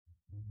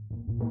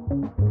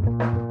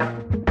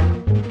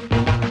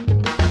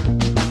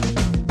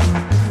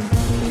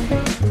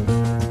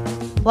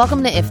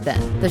Welcome to If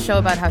Then, the show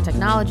about how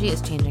technology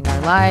is changing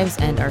our lives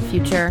and our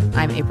future.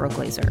 I'm April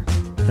Glazer.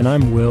 And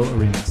I'm Will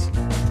Arenas.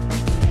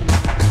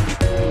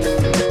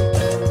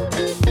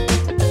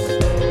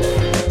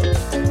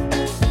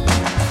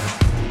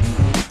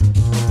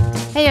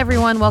 Hey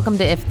everyone, welcome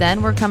to If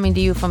Then. We're coming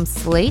to you from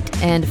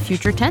Slate and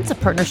Future Tense, a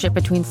partnership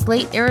between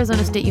Slate,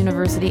 Arizona State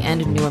University,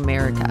 and New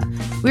America.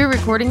 We're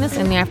recording this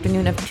in the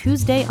afternoon of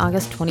Tuesday,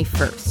 August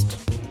 21st.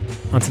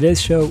 On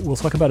today's show, we'll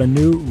talk about a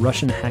new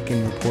Russian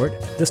hacking report,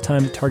 this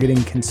time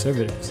targeting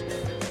conservatives.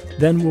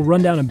 Then we'll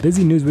run down a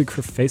busy news week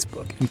for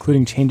Facebook,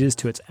 including changes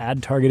to its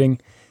ad targeting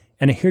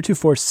and a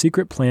heretofore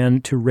secret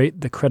plan to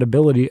rate the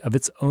credibility of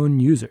its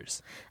own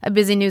users. A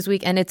busy news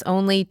week, and it's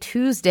only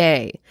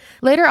Tuesday.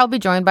 Later, I'll be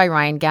joined by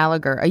Ryan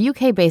Gallagher, a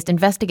UK-based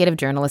investigative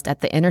journalist at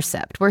The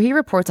Intercept, where he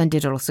reports on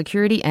digital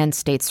security and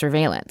state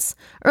surveillance.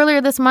 Earlier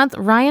this month,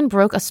 Ryan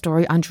broke a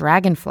story on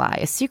Dragonfly,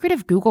 a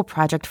secretive Google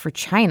project for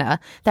China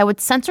that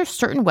would censor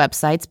certain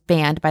websites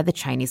banned by the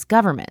Chinese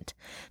government.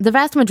 The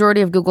vast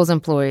majority of Google's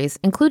employees,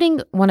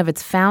 including one of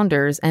its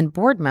founders and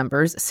board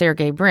members,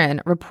 Sergey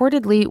Brin,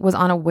 reportedly was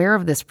unaware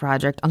of this project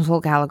until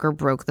Gallagher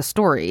broke the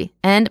story,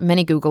 and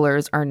many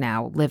Googlers are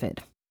now livid.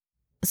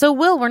 So,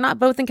 Will, we're not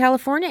both in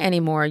California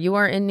anymore. You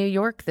are in New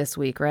York this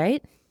week,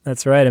 right?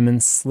 That's right. I'm in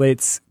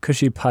Slate's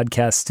cushy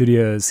podcast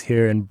studios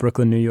here in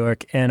Brooklyn, New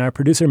York, and our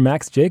producer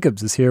Max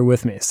Jacobs is here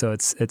with me, so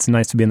it's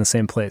nice to be in the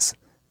same place.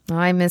 Oh,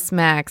 I miss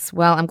Max.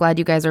 Well, I'm glad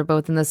you guys are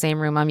both in the same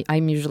room.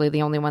 I'm usually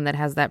the only one that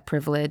has that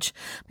privilege.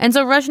 And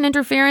so Russian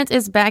interference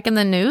is back in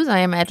the news. I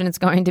imagine it's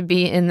going to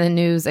be in the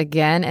news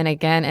again and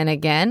again and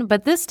again.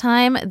 But this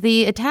time,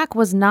 the attack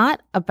was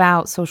not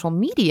about social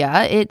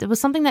media. It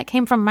was something that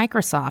came from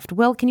Microsoft.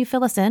 Will, can you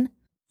fill us in?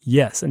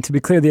 Yes, and to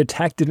be clear, the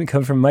attack didn't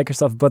come from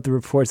Microsoft, but the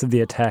reports of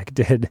the attack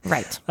did.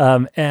 Right.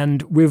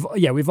 And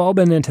we've all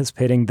been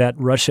anticipating that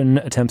Russian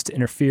attempts to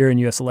interfere in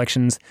U.S.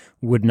 elections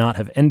would not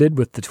have ended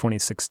with the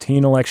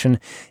 2016 election.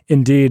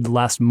 Indeed,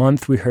 last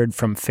month we heard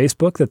from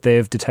Facebook that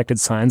they've detected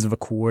signs of a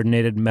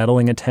coordinated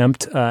meddling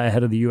attempt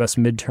ahead of the U.S.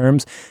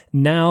 midterms.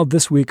 Now,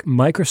 this week,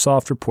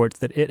 Microsoft reports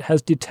that it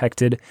has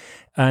detected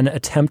an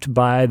attempt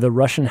by the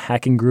Russian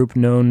hacking group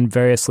known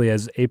variously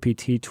as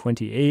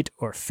APT28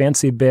 or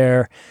Fancy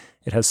Bear.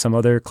 It has some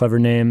other clever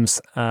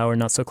names or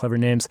not so clever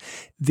names.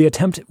 The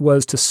attempt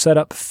was to set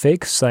up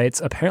fake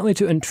sites, apparently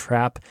to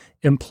entrap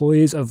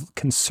employees of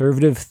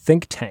conservative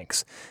think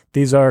tanks.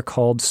 These are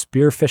called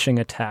spear phishing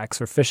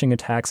attacks or phishing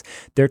attacks.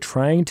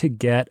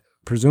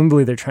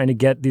 Presumably they're trying to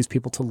get these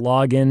people to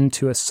log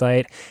into a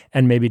site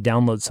and maybe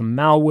download some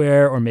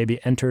malware or maybe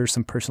enter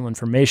some personal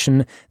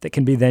information that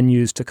can be then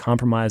used to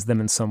compromise them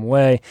in some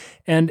way.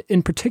 And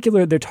in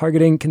particular, they're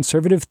targeting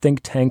conservative think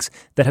tanks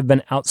that have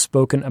been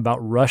outspoken about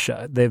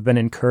Russia. They've been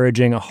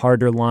encouraging a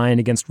harder line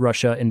against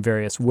Russia in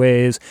various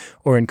ways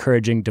or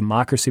encouraging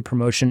democracy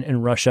promotion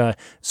in Russia.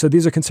 So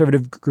these are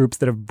conservative groups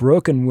that have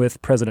broken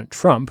with President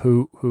Trump,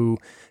 who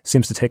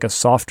seems to take a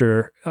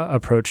softer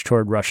approach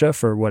toward Russia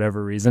for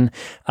whatever reason.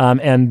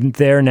 And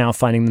they're now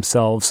finding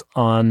themselves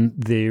on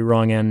the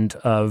wrong end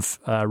of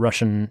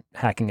Russian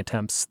hacking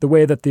attempts, the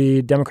way that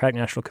the Democratic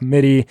National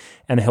Committee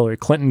and the Hillary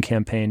Clinton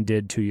campaign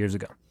did 2 years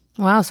ago.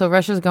 Wow, so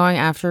Russia's going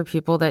after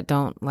people that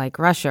don't like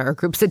Russia or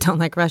groups that don't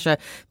like Russia.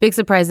 Big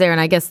surprise there.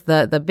 And I guess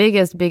the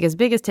biggest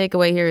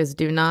takeaway here is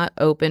do not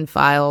open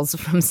files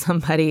from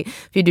somebody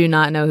if you do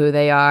not know who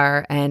they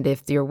are. And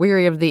if you're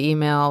weary of the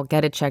email,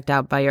 get it checked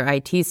out by your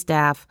IT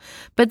staff.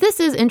 But this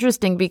is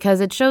interesting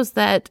because it shows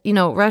that,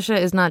 Russia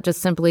is not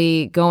just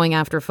simply going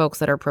after folks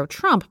that are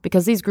pro-Trump,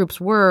 because these groups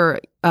were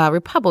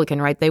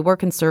Republican, right? They were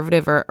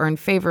conservative or in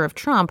favor of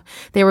Trump.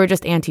 They were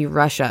just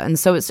anti-Russia. And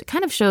so it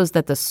kind of shows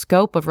that the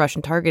scope of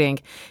Russian targeting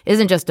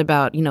isn't just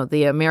about,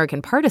 the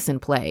American partisan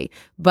play,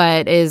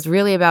 but is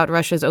really about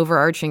Russia's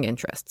overarching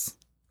interests.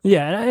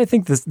 Yeah, and I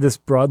think this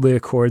broadly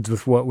accords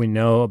with what we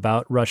know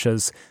about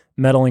Russia's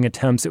meddling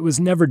attempts. It was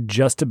never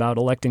just about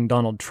electing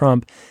Donald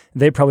Trump.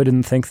 They probably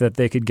didn't think that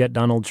they could get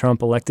Donald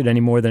Trump elected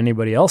any more than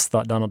anybody else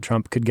thought Donald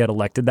Trump could get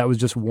elected. That was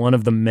just one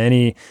of the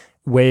many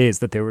ways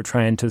that they were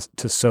trying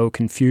to sow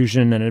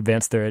confusion and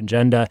advance their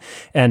agenda.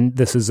 And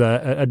this is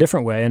a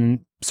different way.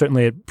 And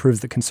certainly it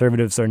proves that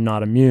conservatives are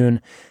not immune.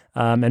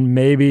 And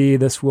maybe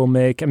this will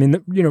make,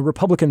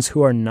 Republicans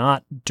who are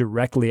not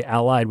directly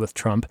allied with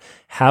Trump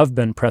have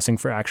been pressing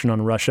for action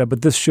on Russia,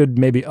 but this should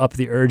maybe up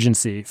the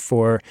urgency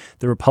for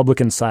the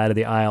Republican side of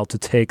the aisle to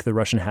take the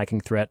Russian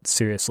hacking threat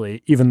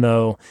seriously, even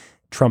though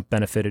Trump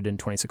benefited in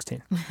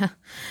 2016.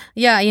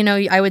 Yeah,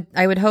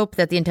 I would hope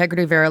that the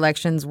integrity of our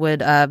elections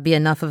would be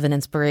enough of an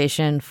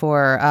inspiration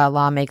for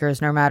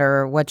lawmakers, no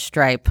matter what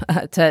stripe,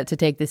 to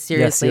take this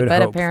seriously. Yes,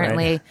 but hope,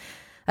 right?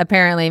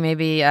 Apparently,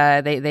 maybe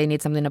they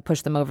need something to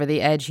push them over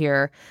the edge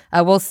here.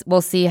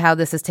 We'll see how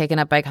this is taken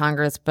up by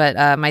Congress,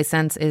 but my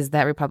sense is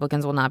that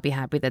Republicans will not be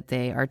happy that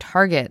they are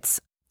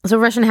targets. So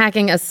Russian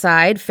hacking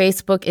aside,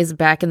 Facebook is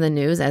back in the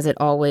news, as it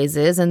always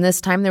is. And this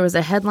time there was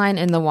a headline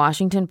in the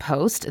Washington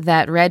Post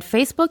that read,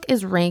 Facebook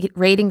is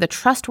rating the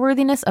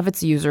trustworthiness of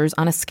its users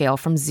on a scale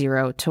from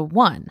 0 to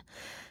 1.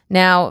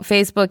 Now,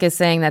 Facebook is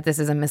saying that this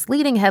is a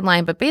misleading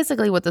headline, but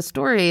basically what the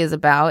story is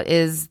about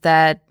is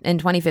that in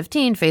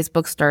 2015,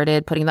 Facebook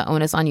started putting the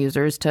onus on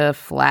users to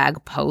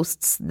flag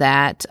posts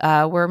that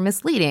were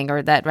misleading,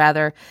 or that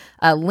rather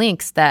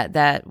links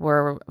that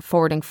were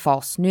forwarding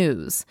false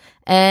news.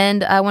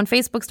 And when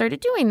Facebook started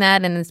doing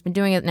that, and it's been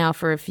doing it now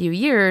for a few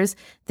years,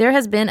 there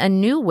has been a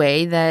new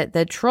way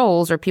that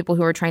trolls or people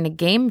who are trying to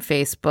game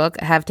Facebook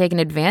have taken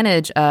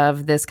advantage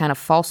of this kind of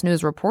false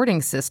news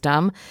reporting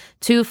system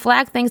to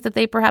flag things that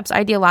they perhaps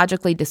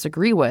ideologically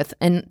disagree with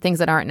and things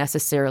that aren't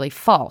necessarily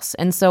false.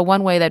 And so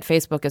one way that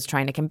Facebook is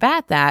trying to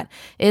combat that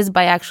is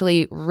by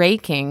actually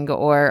raking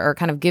or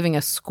kind of giving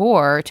a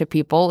score to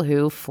people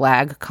who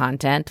flag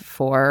content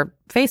for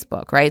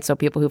Facebook, right? So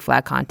people who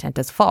flag content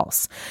as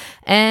false.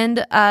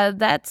 And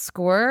that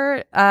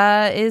score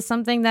is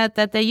something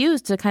that they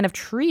use to kind of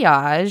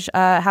triage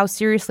how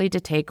seriously to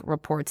take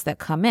reports that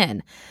come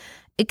in.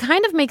 It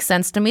kind of makes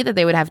sense to me that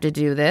they would have to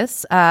do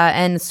this.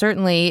 And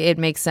certainly it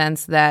makes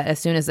sense that as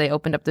soon as they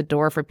opened up the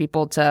door for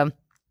people to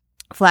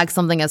flag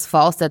something as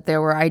false, that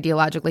there were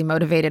ideologically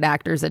motivated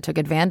actors that took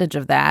advantage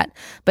of that.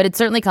 But it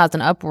certainly caused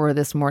an uproar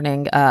this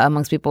morning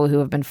amongst people who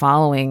have been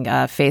following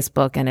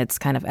Facebook and its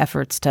kind of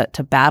efforts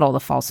to battle the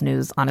false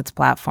news on its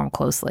platform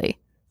closely.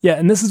 Yeah,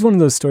 and this is one of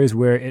those stories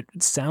where it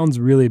sounds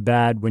really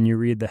bad when you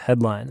read the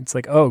headline. It's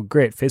like, oh,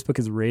 great, Facebook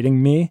is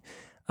rating me.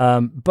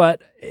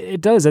 But it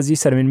does, as you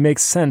said, it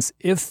makes sense.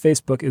 If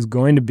Facebook is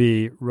going to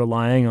be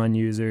relying on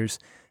users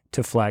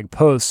to flag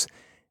posts,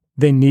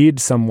 they need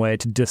some way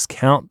to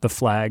discount the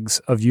flags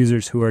of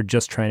users who are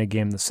just trying to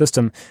game the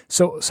system.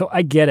 So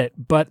I get it,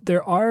 but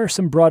there are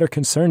some broader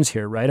concerns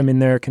here, right?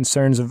 There are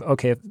concerns of,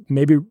 okay,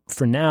 maybe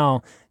for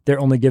now, they're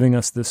only giving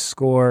us this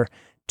score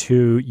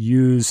to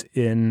use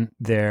in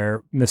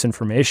their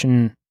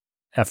misinformation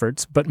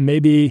efforts, but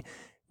maybe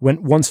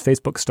once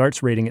Facebook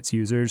starts rating its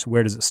users,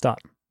 where does it stop?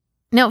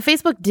 Now,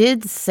 Facebook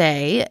did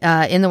say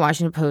in the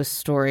Washington Post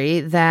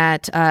story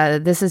that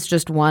this is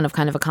just one of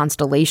kind of a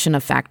constellation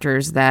of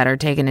factors that are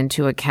taken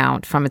into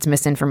account from its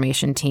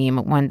misinformation team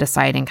when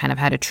deciding kind of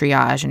how to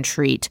triage and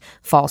treat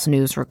false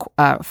news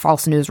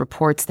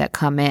reports that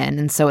come in.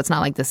 And so it's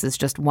not like this is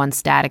just one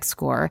static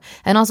score.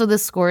 And also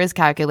this score is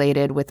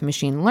calculated with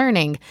machine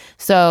learning.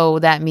 So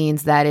that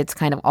means that it's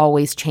kind of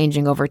always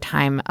changing over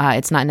time.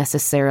 It's not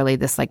necessarily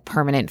this like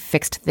permanent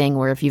fixed thing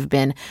where if you've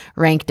been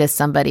ranked as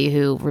somebody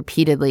who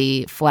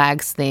repeatedly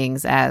flags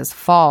things as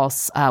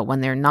false when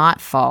they're not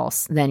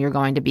false, then you're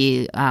going to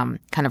be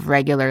kind of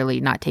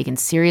regularly not taken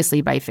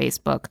seriously by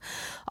Facebook.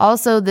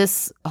 Also,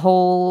 this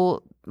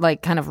whole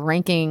like kind of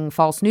ranking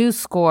false news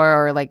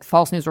score or like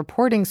false news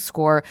reporting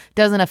score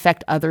doesn't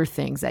affect other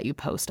things that you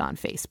post on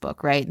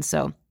Facebook, right? And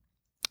so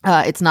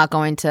it's not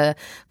going to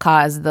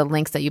cause the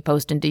links that you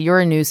post into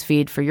your news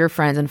feed for your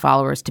friends and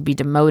followers to be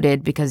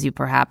demoted because you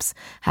perhaps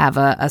have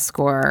a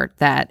score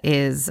that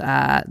is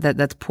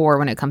that's poor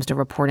when it comes to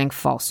reporting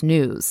false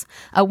news.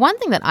 One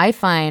thing that I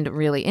find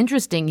really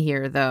interesting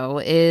here,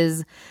 though,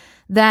 is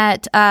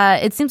that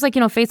it seems like,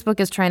 Facebook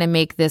is trying to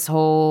make this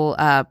whole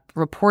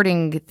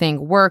reporting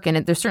thing work,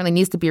 and there certainly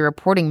needs to be a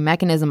reporting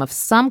mechanism of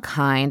some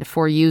kind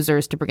for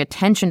users to bring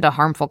attention to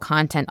harmful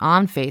content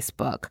on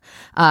Facebook.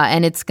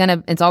 And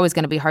it's always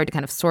gonna be hard to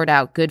kind of sort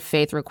out good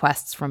faith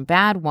requests from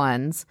bad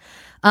ones.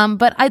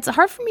 But it's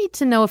hard for me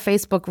to know if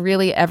Facebook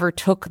really ever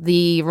took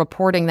the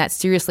reporting that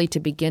seriously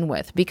to begin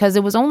with, because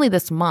it was only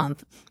this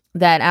month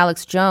that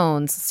Alex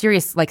Jones,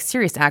 serious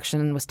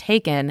action was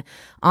taken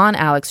on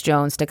Alex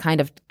Jones to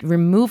kind of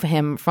remove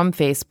him from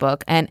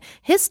Facebook. And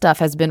his stuff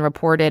has been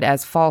reported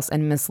as false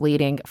and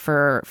misleading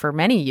for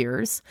many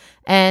years.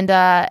 And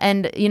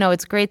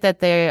it's great that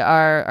they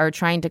are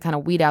trying to kind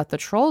of weed out the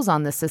trolls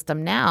on the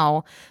system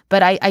now.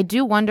 But I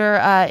do wonder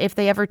if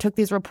they ever took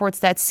these reports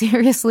that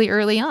seriously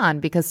early on,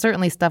 because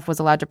certainly stuff was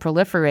allowed to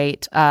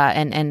proliferate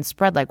and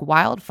spread like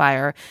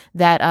wildfire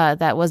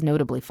that was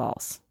notably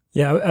false.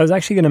 Yeah, I was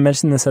actually going to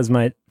mention this as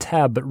my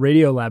tab, but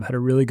Radiolab had a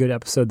really good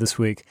episode this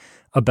week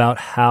about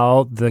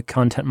how the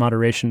content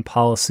moderation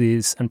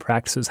policies and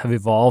practices have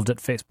evolved at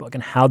Facebook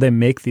and how they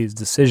make these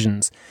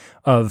decisions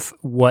of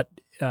what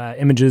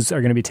images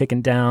are going to be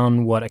taken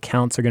down, what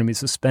accounts are going to be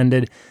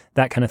suspended,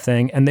 that kind of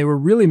thing. And they were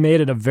really made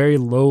at a very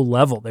low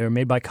level. They were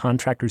made by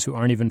contractors who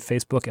aren't even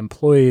Facebook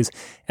employees,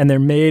 and they're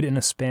made in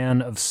a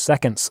span of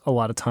seconds a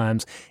lot of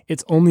times.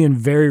 It's only in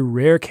very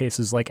rare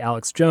cases like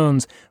Alex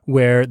Jones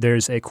where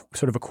there's a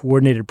sort of a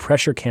coordinated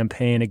pressure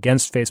campaign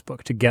against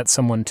Facebook to get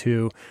someone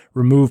to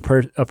remove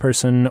a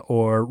person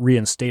or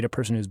reinstate a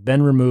person who's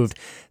been removed,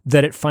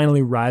 that it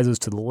finally rises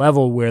to the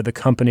level where the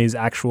company's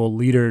actual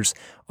leaders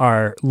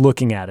are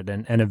looking at it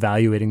and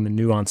evaluating the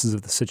nuances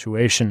of the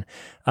situation.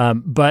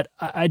 But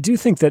I do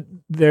think that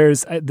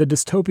there's the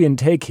dystopian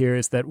take here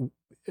is that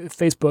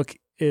Facebook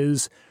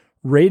is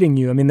rating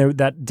you. I mean,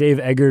 that Dave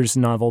Eggers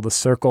novel, The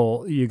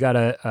Circle, you got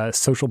a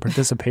social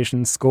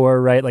participation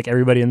score, right? Like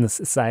everybody in the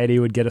society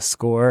would get a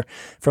score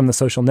from the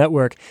social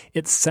network.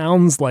 It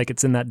sounds like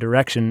it's in that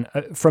direction.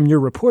 From your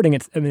reporting,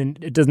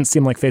 it doesn't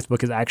seem like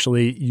Facebook is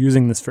actually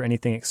using this for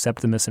anything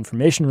except the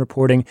misinformation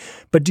reporting.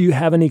 But do you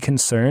have any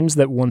concerns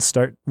that once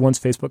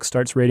Facebook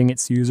starts rating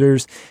its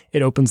users,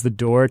 it opens the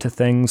door to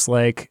things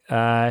like,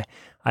 I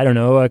don't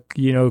know,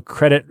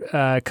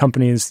 credit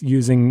companies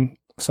using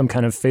some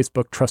kind of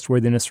Facebook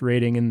trustworthiness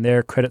rating in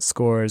their credit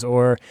scores,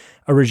 or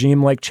a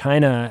regime like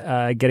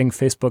China getting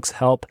Facebook's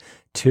help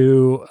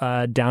to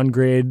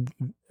downgrade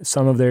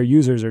some of their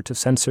users or to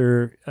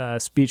censor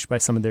speech by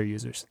some of their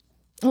users?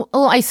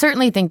 Well, I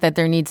certainly think that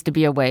there needs to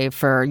be a way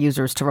for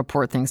users to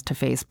report things to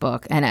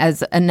Facebook. And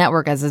as a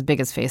network as big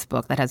as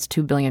Facebook that has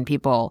 2 billion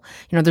people,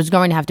 there's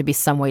going to have to be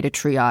some way to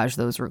triage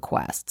those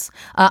requests.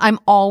 I'm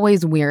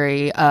always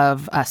weary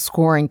of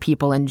scoring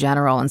people in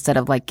general instead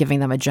of like giving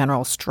them a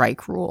general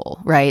strike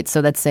rule, right? So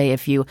let's say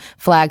if you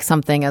flag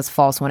something as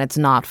false when it's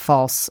not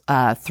false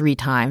 3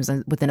 times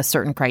and within a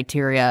certain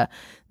criteria,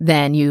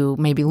 then you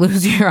maybe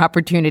lose your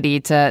opportunity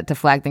to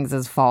flag things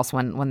as false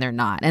when they're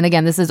not. And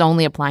again, this is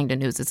only applying to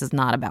news. This is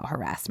not about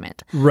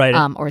harassment, right?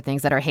 Or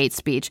things that are hate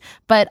speech.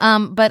 But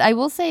I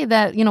will say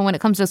that when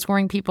it comes to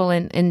scoring people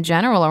in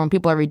general, or when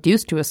people are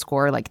reduced to a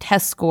score, like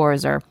test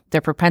scores or their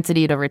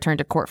propensity to return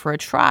to court for a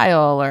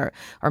trial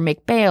or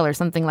make bail or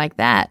something like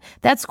that,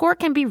 that score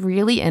can be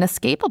really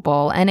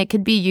inescapable, and it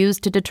could be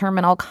used to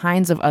determine all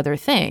kinds of other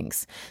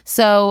things.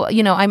 So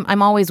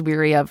I'm always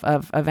weary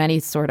of any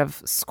sort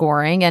of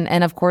scoring,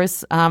 and of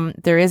course,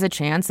 there is a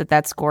chance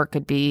that score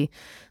could be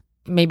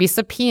maybe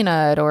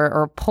subpoenaed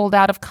or pulled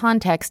out of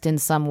context in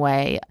some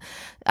way.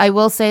 I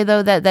will say,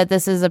 though, that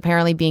this is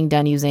apparently being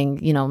done using,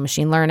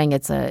 machine learning.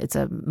 It's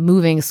a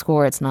moving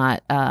score. It's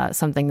not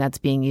something that's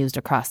being used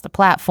across the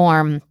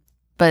platform.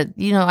 But,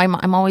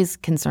 I'm always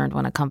concerned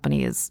when a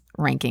company is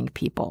ranking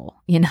people.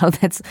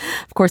 That's,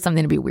 of course,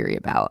 something to be weary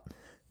about.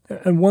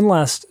 And one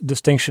last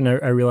distinction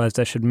I realized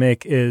I should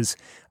make is,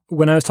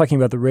 when I was talking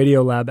about the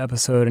Radiolab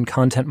episode and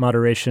content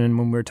moderation,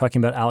 when we were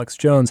talking about Alex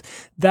Jones,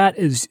 that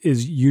is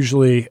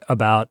usually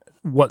about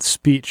what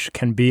speech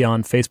can be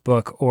on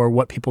Facebook or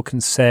what people can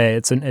say.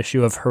 It's an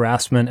issue of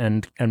harassment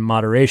and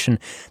moderation.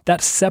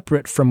 That's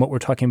separate from what we're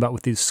talking about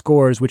with these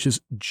scores, which is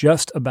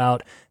just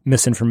about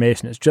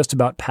misinformation. It's just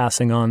about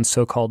passing on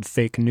so-called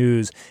fake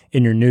news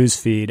in your news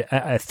feed.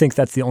 I think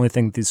that's the only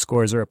thing that these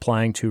scores are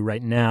applying to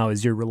right now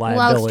is your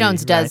reliability. Well, Alex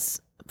Jones does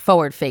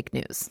forward fake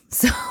news.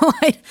 So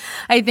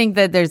I think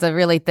that there's a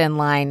really thin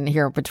line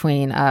here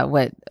between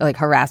what like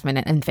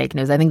harassment and fake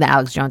news. I think the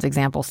Alex Jones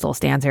example still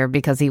stands here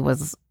because he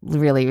was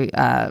really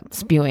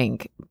spewing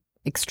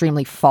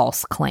extremely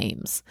false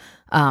claims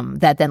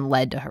that then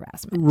led to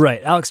harassment.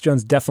 Right. Alex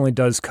Jones definitely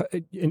does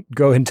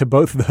go into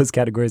both of those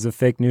categories of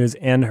fake news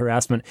and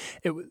harassment.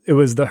 It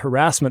was the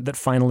harassment that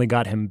finally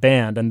got him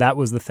banned, and that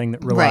was the thing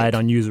that relied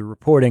on user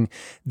reporting.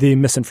 The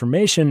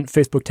misinformation,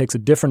 Facebook takes a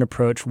different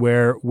approach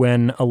where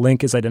when a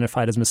link is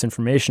identified as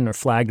misinformation or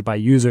flagged by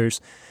users,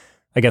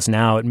 I guess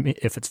now,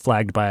 if it's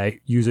flagged by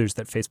users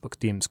that Facebook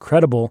deems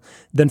credible,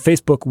 then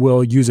Facebook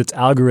will use its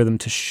algorithm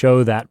to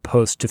show that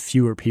post to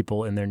fewer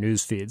people in their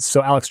news feeds.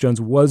 So Alex Jones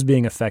was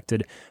being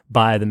affected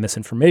by the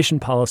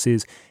misinformation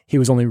policies. He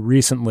was only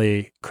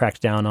recently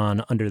cracked down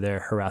on under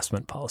their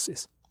harassment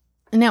policies.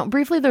 Now,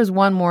 briefly, there's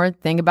one more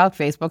thing about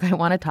Facebook I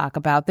want to talk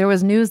about. There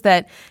was news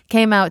that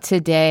came out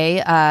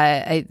today.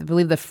 I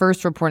believe the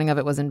first reporting of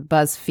it was in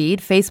BuzzFeed.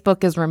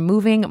 Facebook is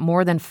removing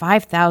more than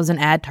 5,000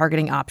 ad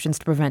targeting options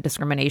to prevent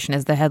discrimination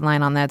is the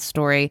headline on that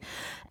story.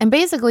 And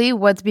basically,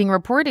 what's being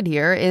reported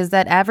here is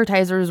that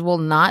advertisers will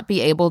not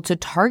be able to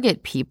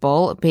target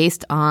people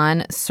based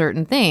on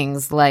certain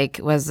things, like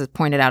was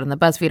pointed out in the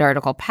BuzzFeed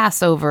article,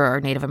 Passover or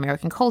Native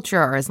American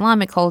culture or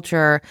Islamic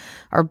culture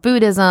or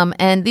Buddhism.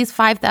 And these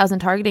 5,000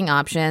 targeting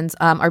options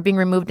are being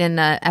removed in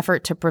an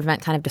effort to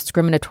prevent kind of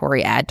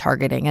discriminatory ad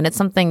targeting. And it's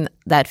something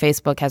that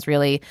Facebook has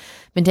really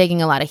been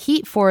taking a lot of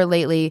heat for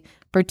lately,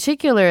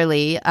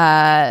 particularly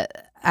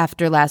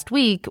after last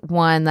week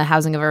when the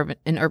Housing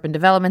and Urban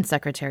Development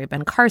Secretary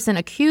Ben Carson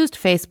accused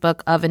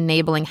Facebook of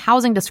enabling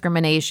housing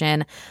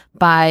discrimination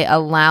by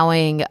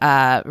allowing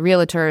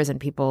realtors and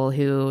people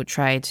who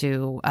try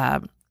to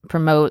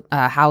promote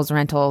house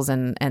rentals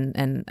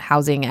and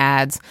housing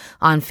ads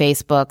on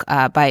Facebook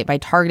by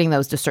targeting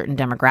those to certain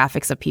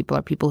demographics of people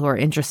or people who are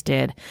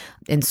interested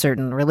in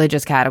certain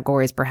religious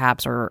categories,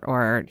 perhaps,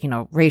 or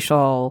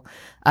racial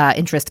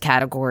interest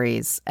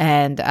categories,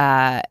 and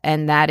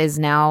that is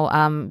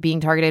now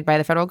being targeted by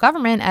the federal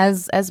government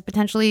as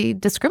potentially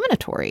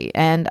discriminatory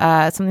and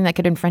something that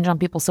could infringe on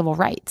people's civil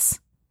rights.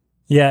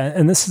 Yeah,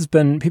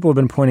 and people have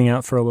been pointing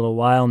out for a little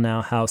while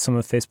now how some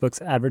of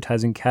Facebook's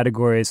advertising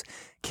categories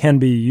can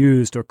be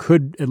used, or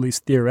could at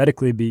least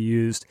theoretically be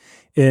used,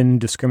 in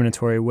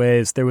discriminatory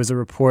ways. There was a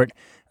report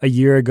a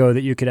year ago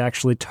that you could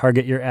actually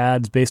target your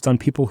ads based on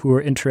people who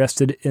are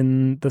interested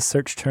in the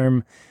search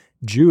term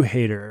Jew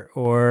hater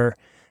or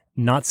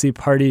Nazi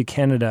Party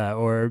Canada,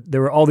 or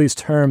there were all these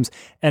terms.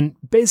 And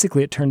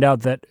basically it turned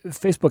out that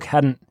Facebook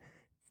hadn't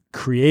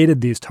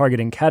created these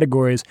targeting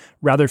categories.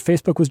 Rather,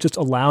 Facebook was just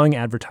allowing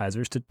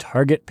advertisers to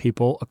target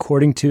people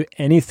according to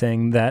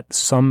anything that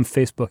some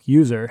Facebook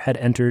user had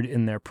entered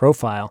in their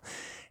profile.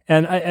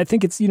 And I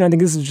think it's, I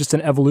think this is just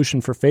an evolution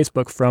for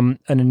Facebook from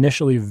an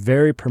initially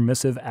very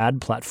permissive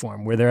ad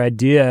platform where the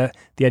idea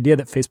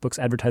that Facebook's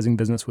advertising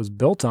business was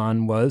built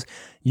on was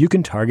you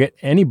can target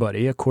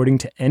anybody according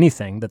to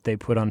anything that they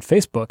put on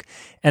Facebook.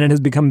 And it has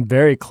become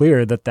very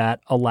clear that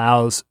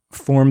allows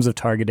forms of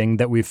targeting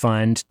that we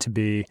find to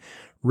be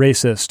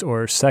racist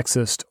or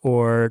sexist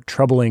or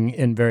troubling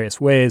in various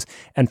ways,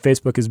 and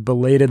Facebook is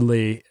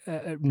belatedly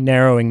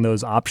narrowing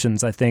those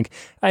options. I think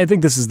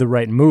this is the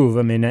right move.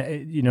 I mean,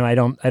 I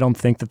don't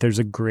think that there's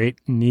a great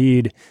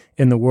need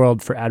in the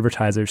world for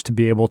advertisers to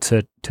be able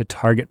to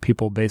target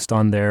people based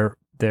on their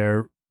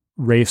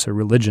race or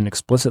religion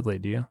explicitly.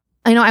 Do you?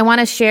 I want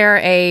to share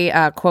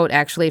a quote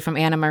actually from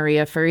Ana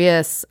Maria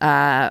Farias,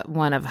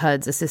 one of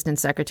HUD's assistant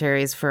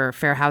secretaries for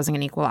Fair Housing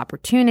and Equal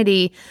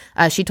Opportunity.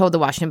 She told the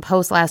Washington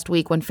Post last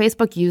week, when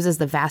Facebook uses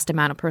the vast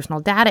amount of personal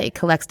data it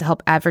collects to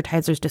help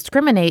advertisers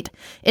discriminate,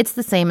 it's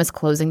the same as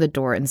closing the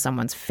door in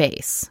someone's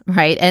face,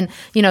 right? And,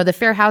 the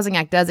Fair Housing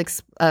Act does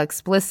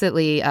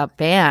explicitly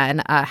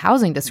ban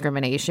housing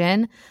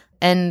discrimination.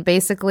 And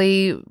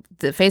basically,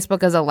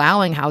 Facebook is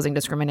allowing housing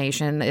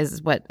discrimination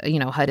is what,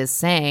 HUD is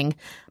saying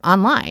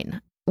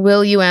online.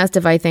 Will, you asked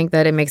if I think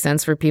that it makes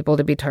sense for people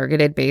to be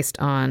targeted based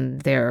on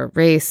their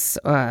race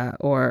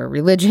or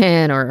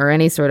religion or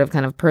any sort of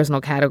kind of personal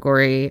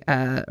category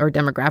or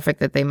demographic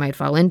that they might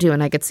fall into.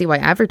 And I could see why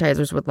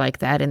advertisers would like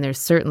that. And there's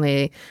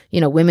certainly,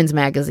 women's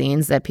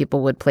magazines that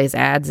people would place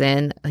ads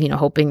in,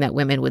 hoping that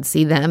women would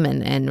see them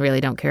and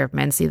really don't care if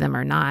men see them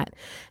or not.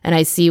 And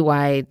I see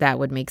why that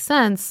would make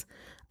sense.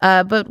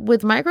 But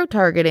with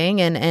micro-targeting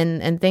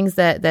and things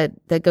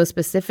that go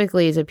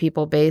specifically to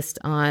people based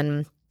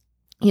on,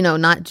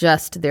 not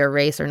just their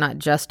race or not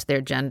just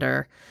their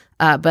gender,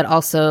 but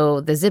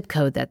also the zip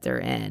code that they're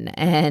in,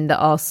 and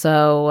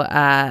also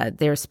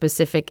their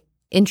specific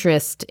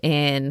interest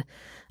in,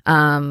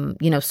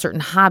 certain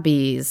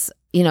hobbies.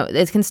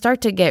 It can start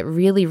to get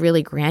really,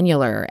 really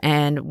granular.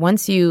 And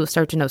once you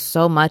start to know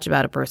so much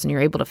about a person,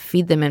 you're able to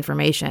feed them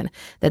information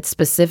that's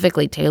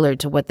specifically tailored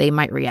to what they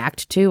might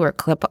react to or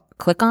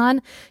click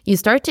on. You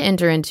start to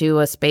enter into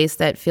a space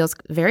that feels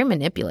very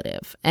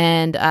manipulative.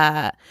 And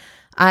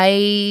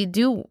I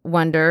do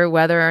wonder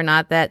whether or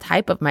not that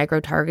type of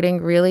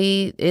micro-targeting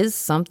really is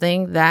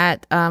something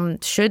that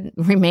should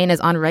remain as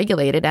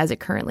unregulated as it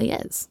currently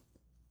is.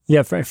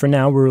 Yeah, for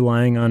now, we're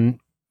relying on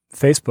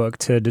Facebook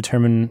to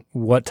determine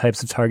what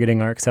types of targeting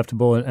are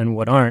acceptable and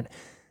what aren't.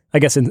 I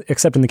guess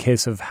except in the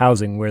case of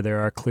housing, where there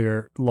are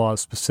clear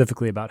laws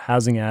specifically about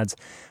housing ads.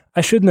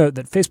 I should note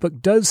that Facebook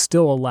does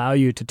still allow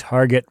you to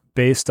target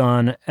based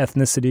on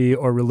ethnicity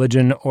or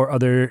religion or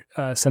other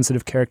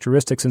sensitive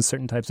characteristics in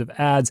certain types of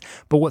ads.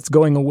 But what's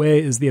going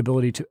away is the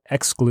ability to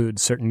exclude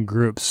certain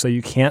groups. So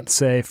you can't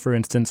say, for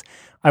instance,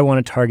 I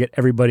want to target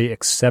everybody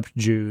except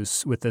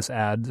Jews with this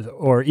ad,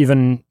 or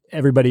even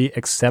everybody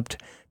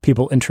except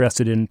people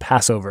interested in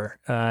Passover.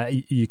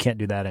 You can't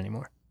do that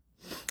anymore.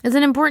 It's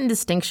an important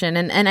distinction.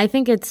 And I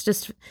think it's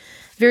just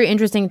very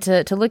interesting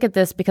to look at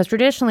this, because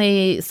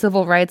traditionally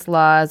civil rights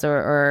laws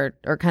or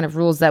kind of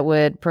rules that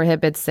would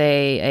prohibit,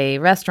 say, a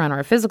restaurant or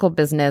a physical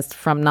business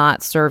from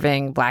not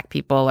serving Black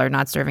people or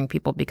not serving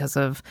people because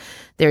of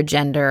their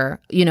gender,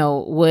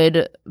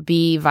 would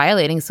be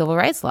violating civil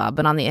rights law.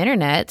 But on the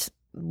internet,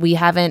 we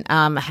haven't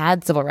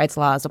had civil rights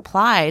laws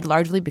applied,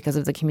 largely because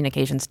of the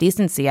Communications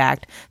Decency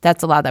Act.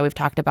 That's a law that we've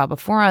talked about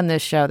before on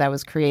this show that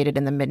was created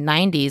in the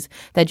mid-90s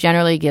that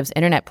generally gives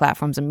internet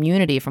platforms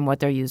immunity from what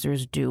their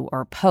users do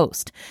or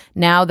post.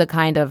 Now the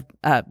kind of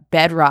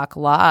bedrock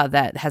law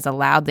that has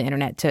allowed the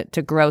internet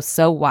to grow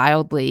so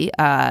wildly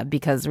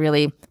because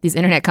really these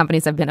internet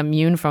companies have been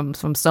immune from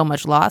so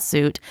much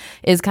lawsuit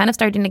is kind of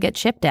starting to get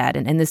chipped at.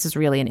 And this is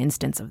really an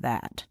instance of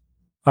that.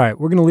 All right,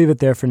 we're going to leave it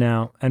there for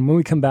now. And when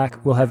we come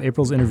back, we'll have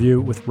April's interview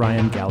with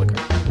Ryan Gallagher.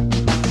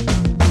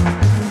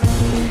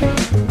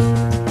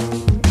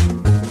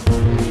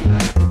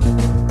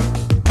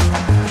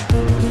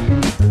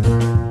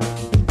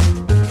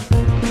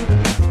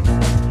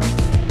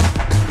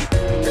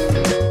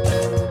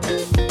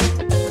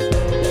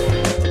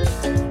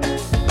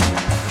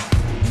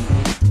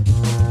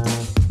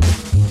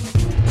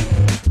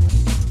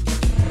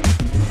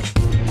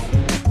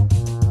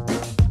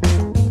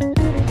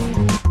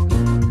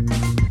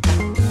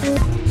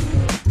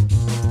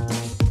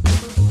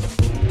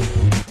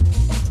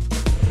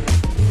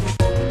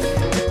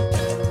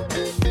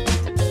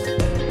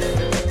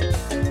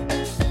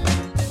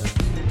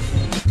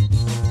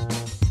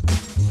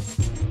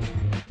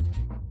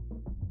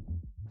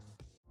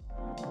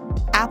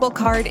 Apple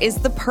Card is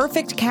the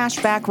perfect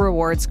cashback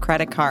rewards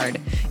credit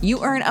card.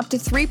 You earn up to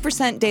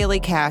 3% daily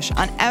cash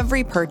on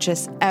every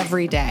purchase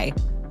every day.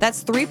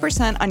 That's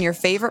 3% on your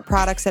favorite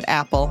products at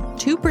Apple,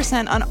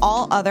 2% on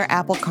all other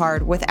Apple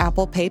Card with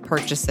Apple Pay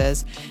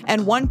purchases,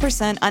 and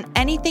 1% on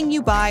anything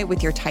you buy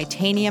with your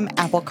titanium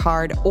Apple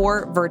Card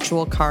or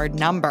virtual card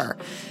number.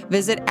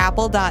 Visit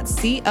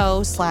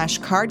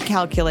apple.co/card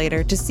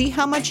calculator to see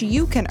how much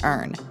you can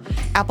earn.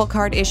 Apple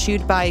Card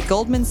issued by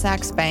Goldman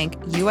Sachs Bank,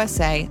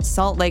 USA,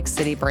 Salt Lake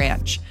City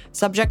branch.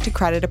 Subject to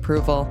credit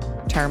approval.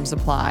 Terms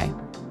apply.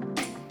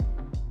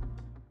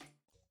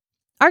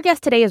 Our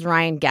guest today is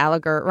Ryan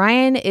Gallagher.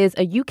 Ryan is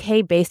a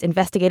UK-based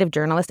investigative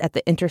journalist at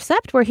The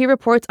Intercept, where he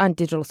reports on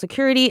digital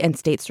security and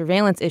state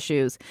surveillance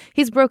issues.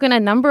 He's broken a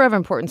number of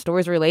important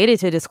stories related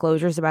to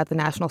disclosures about the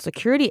National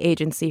Security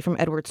Agency from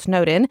Edward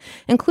Snowden,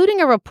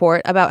 including a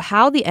report about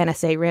how the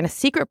NSA ran a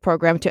secret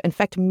program to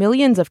infect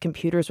millions of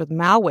computers with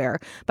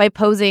malware by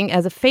posing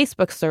as a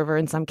Facebook server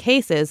in some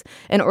cases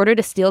in order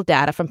to steal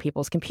data from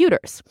people's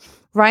computers.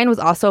 Ryan was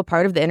also a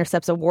part of The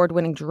Intercept's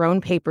award-winning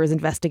Drone Papers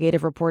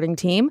investigative reporting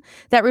team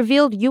that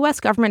revealed U.S.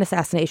 government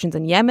assassinations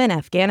in Yemen,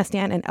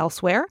 Afghanistan, and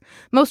elsewhere.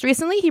 Most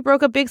recently, he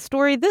broke a big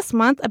story this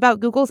month about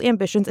Google's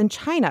ambitions in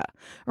China.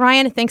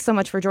 Ryan, thanks so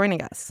much for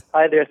joining us.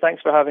 Hi there.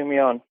 Thanks for having me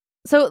on.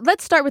 So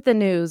let's start with the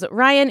news.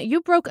 Ryan,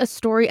 you broke a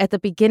story at the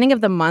beginning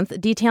of the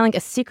month detailing a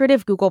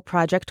secretive Google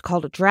project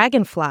called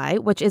Dragonfly,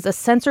 which is a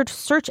censored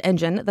search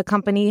engine the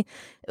company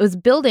was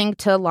building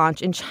to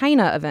launch in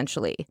China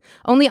eventually.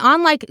 Only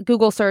unlike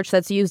Google search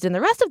that's used in the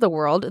rest of the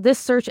world, this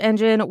search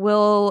engine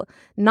will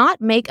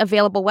not make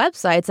available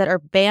websites that are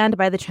banned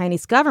by the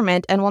Chinese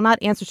government and will not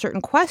answer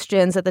certain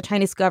questions that the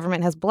Chinese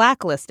government has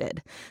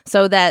blacklisted,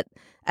 so that,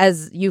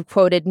 as you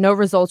quoted, no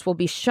results will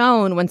be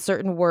shown when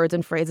certain words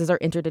and phrases are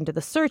entered into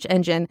the search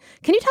engine.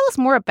 Can you tell us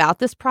more about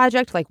this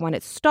project, like when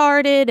it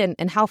started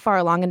and how far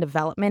along in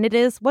development it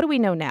is? What do we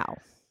know now?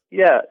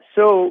 Yeah,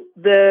 so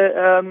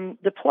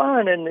the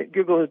plan that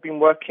Google has been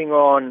working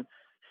on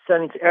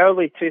since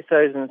early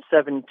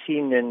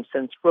 2017, and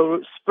since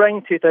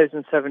spring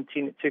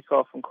 2017 it took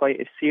off in quite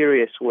a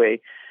serious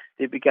way.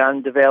 They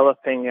began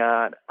developing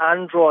an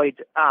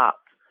Android app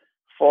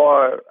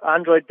for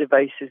Android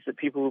devices that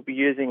people will be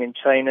using in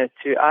China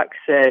to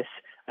access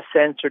a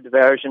censored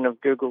version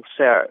of Google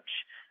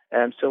search.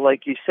 So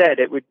like you said,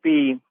 it would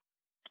be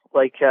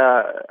like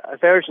a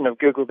version of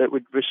Google that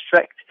would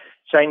restrict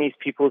Chinese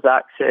people's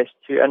access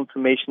to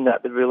information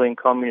that the ruling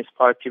Communist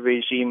Party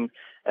regime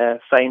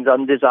finds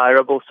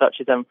undesirable, such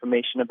as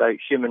information about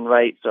human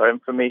rights or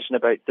information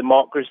about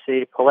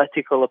democracy,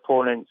 political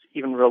opponents,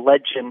 even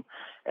religion.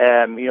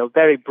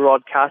 Very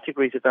broad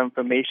categories of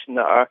information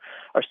that are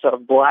sort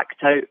of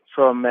blacked out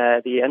from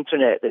the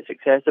internet that's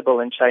accessible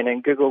in China,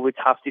 and Google would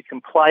have to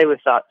comply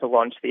with that to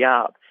launch the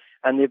app.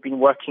 And they've been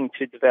working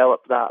to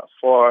develop that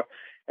for,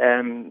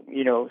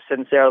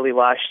 since early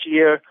last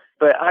year.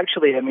 But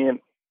actually,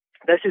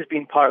 this has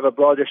been part of a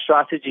broader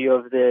strategy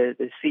of the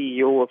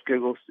CEO of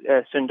Google,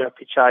 Sundar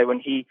Pichai, when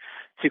he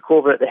took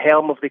over at the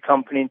helm of the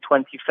company in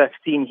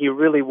 2015. He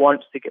really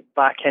wants to get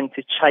back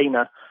into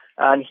China.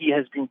 And he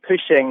has been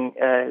pushing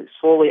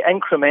slowly,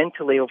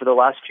 incrementally over the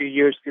last few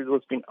years. Google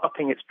has been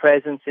upping its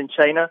presence in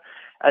China.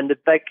 And the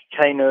big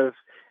kind of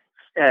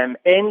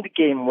end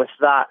game with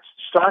that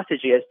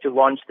strategy is to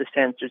launch the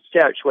censored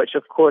search, which,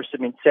 of course,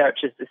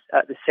 search is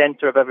at the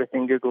center of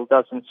everything Google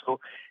does. And so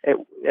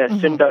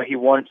Sundar, he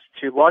wants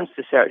to launch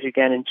the search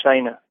again in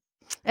China.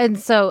 And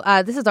so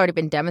this has already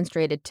been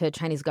demonstrated to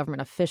Chinese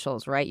government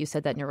officials, right? You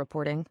said that in your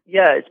reporting.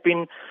 Yeah, it's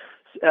been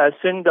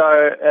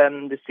Sundar,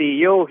 the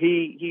CEO,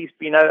 he's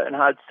been out and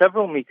had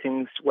several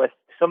meetings with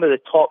some of the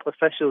top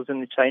officials in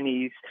the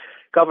Chinese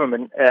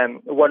government.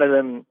 One of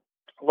them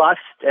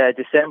last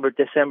December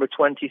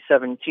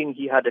 2017,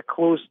 he had a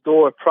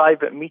closed-door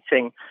private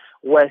meeting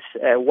with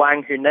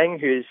Wang Huning,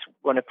 who's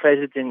one of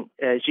President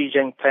Xi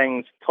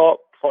Jinping's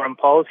top foreign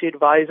policy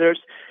advisors.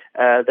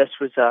 This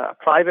was a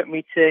private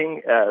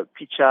meeting.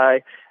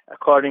 Pichai,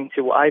 according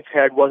to what I've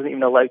heard, wasn't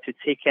even allowed to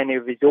take any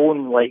of his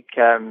own, like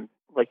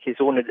his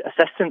own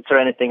assistants or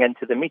anything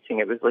into the meeting.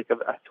 It was like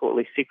a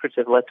totally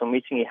secretive little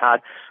meeting he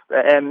had.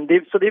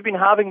 They've been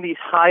having these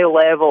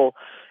high-level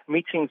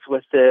meetings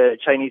with the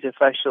Chinese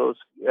officials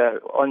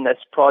on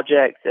this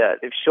project.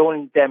 They've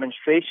shown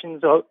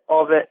demonstrations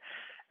of it.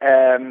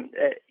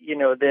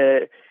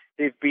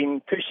 They've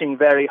been pushing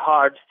very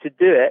hard to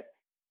do it.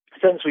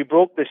 Since we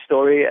broke this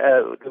story,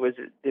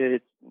 the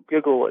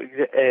Google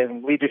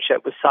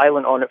leadership was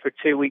silent on it for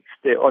 2 weeks.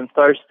 On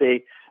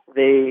Thursday,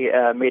 they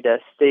made a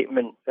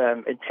statement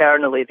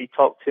internally. They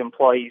talked to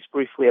employees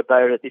briefly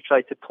about it. They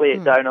tried to play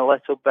it down a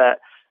little bit.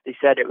 They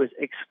said it was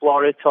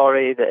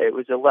exploratory, that it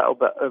was it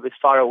was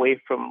far away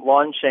from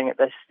launching at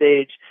this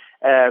stage,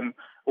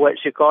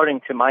 which,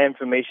 according to my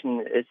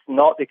information, is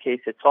not the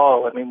case at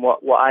all.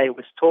 What I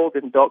was told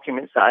in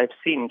documents that I've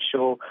seen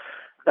show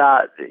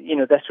that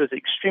this was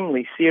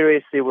extremely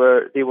serious. They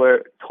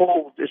were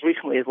told as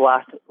recently as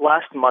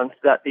last month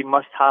that they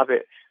must have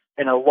it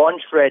in a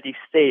launch-ready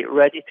state,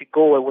 ready to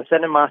go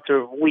within a matter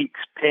of weeks,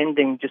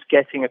 pending just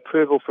getting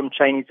approval from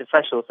Chinese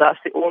officials. That's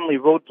the only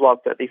roadblock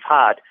that they've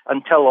had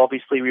until,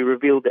 obviously, we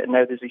revealed it, and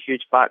now there's a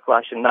huge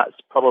backlash, and that's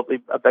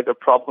probably a bigger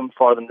problem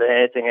for them than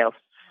anything else.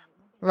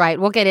 Right.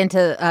 We'll get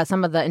into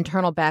some of the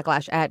internal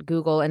backlash at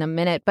Google in a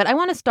minute. But I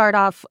want to start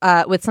off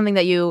with something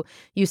that you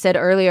said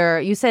earlier.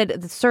 You said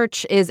the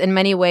search is in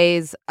many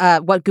ways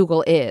what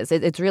Google is.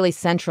 It's really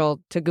central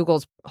to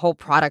Google's whole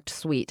product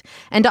suite.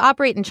 And to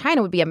operate in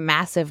China would be a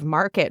massive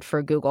market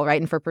for Google,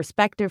 right? And for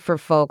perspective for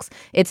folks,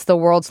 it's the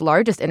world's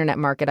largest internet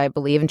market, I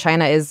believe. And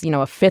China is,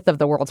 a fifth of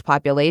the world's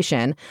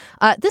population.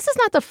 This is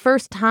not the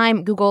first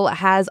time Google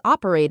has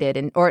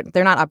operated, or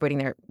they're not operating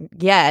there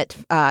yet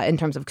in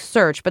terms of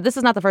search, but this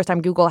is not the first time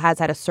Google has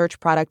had a search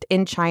product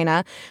in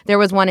China. There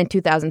was one in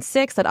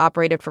 2006 that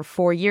operated for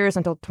 4 years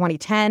until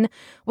 2010.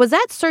 Was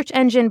that search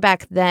engine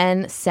back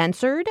then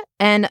censored?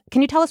 And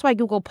can you tell us why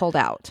Google pulled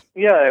out?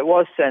 Yeah, it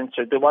was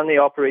censored. The one they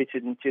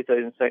operated in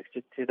 2006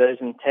 to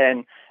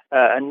 2010.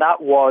 And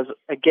that was,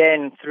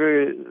 again,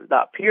 through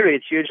that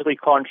period, hugely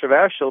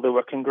controversial. There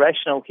were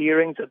congressional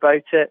hearings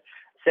about it.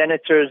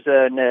 Senators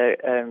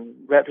and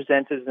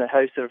representatives in the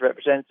House of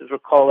Representatives were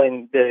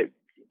calling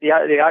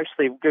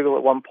Google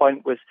at one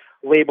point was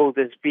labeled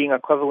as being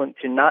equivalent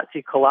to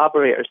Nazi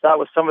collaborators. That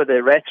was some of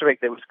the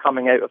rhetoric that was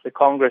coming out of the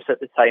Congress at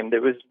the time.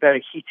 There was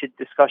very heated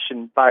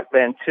discussion back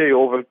then too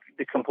over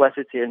the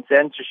complicity and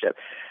censorship.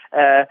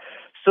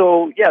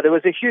 There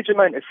was a huge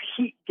amount of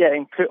heat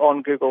getting put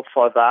on Google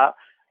for that.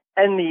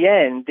 In the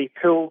end, they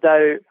pulled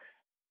out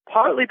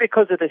partly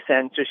because of the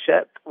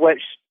censorship,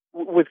 which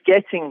was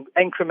getting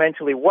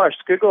incrementally worse.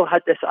 Google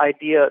had this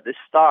idea at the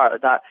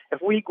start that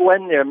if we go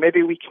in there,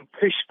 maybe we can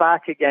push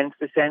back against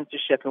the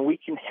censorship and we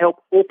can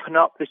help open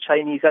up the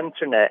Chinese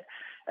internet.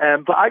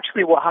 But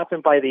actually what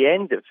happened by the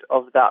end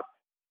of that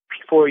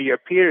 4-year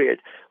period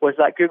was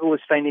that Google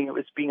was finding it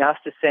was being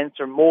asked to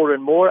censor more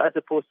and more as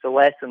opposed to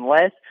less and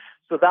less.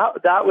 So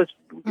that was,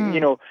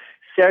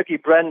 Sergey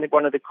Brin,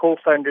 one of the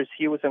co-founders,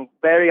 he was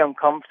very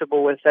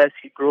uncomfortable with this.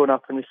 He'd grown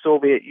up in the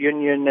Soviet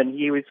Union and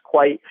he was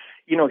quite,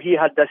 he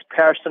had this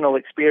personal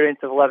experience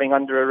of living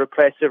under a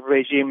repressive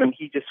regime and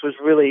he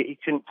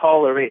couldn't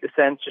tolerate the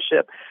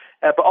censorship.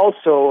 But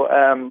also,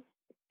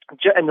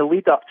 in the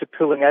lead up to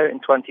pulling out in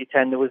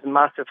 2010, there was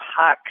massive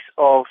hacks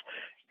of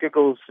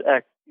Google's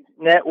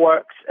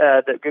networks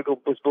that Google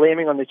was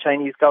blaming on the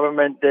Chinese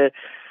government.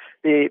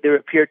 There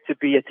appeared to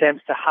be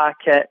attempts to hack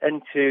it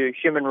into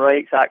human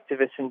rights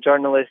activists and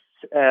journalists'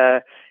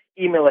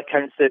 email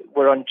accounts that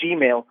were on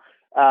Gmail.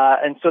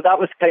 And so that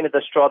was kind of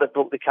the straw that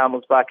broke the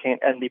camel's back,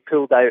 and they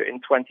pulled out in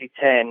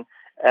 2010.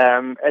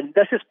 And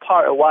this is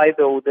part of why,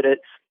 though, that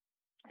it's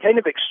kind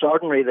of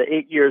extraordinary that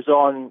 8 years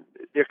on,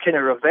 they're kind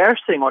of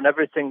reversing on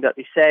everything that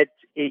they said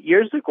 8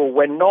 years ago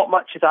when not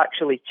much has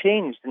actually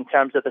changed in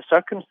terms of the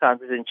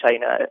circumstances in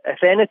China.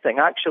 If anything,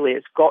 actually,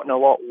 it's gotten a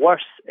lot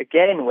worse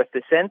again with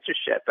the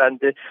censorship and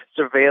the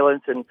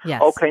surveillance and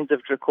all kinds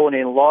of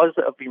draconian laws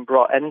that have been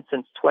brought in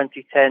since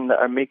 2010 that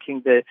are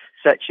making the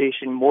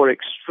situation more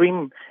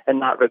extreme in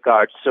that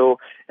regard. So,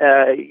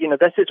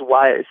 this is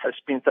why it has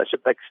been such a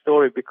big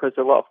story, because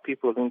a lot of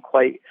people have been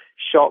quite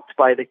shocked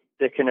by the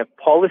kind of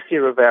policy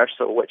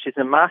reversal, which is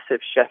a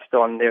massive shift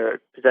on their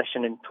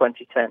position in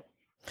 2010.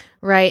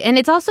 Right. And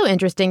it's also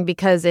interesting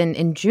because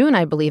in June,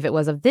 I believe it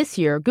was, of this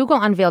year,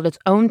 Google unveiled its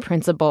own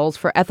principles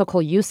for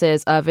ethical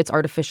uses of its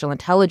artificial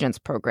intelligence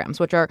programs,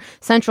 which are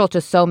central to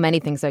so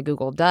many things that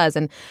Google does.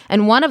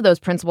 And one of those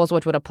principles,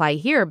 which would apply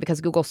here because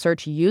Google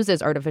Search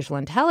uses artificial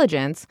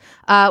intelligence,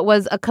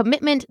 was a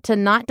commitment to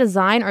not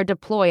design or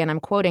deploy, and I'm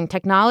quoting,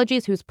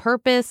 technologies whose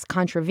purpose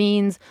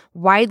contravenes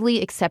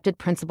widely accepted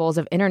principles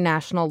of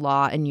international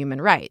law and human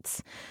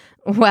rights.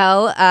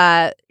 Well,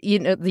 the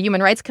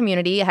human rights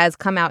community has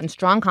come out in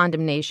strong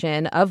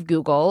condemnation of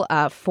Google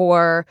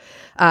for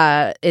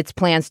its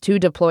plans to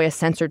deploy a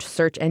censored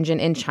search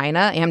engine in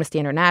China. Amnesty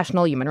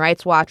International, Human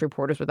Rights Watch,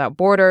 Reporters Without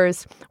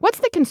Borders.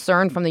 What's the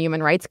concern from the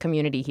human rights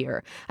community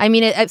here? I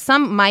mean,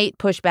 some might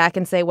push back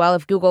and say, well,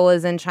 if Google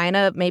is in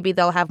China, maybe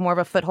they'll have more of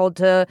a foothold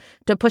to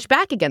push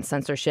back against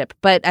censorship.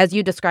 But as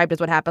you described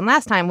as what happened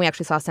last time, we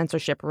actually saw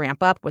censorship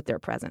ramp up with their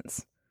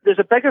presence. There's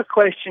a bigger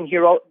question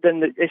here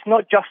it's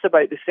not just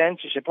about the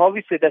censorship.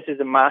 Obviously, this is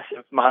a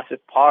massive, massive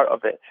part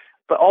of it.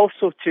 But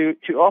also to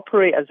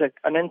operate as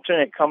an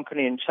internet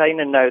company in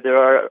China now,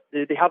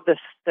 they have this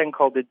thing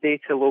called the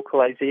data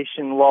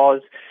localization laws.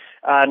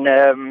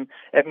 And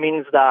it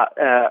means that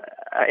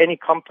any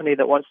company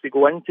that wants to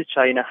go into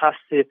China has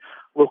to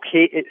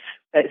locate its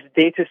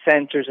data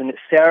centers and its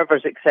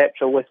servers,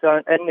 etc.,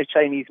 within the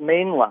Chinese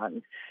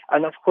mainland.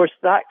 And of course,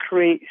 that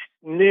creates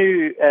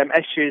new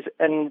issues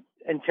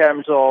in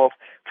terms of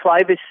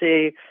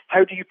privacy.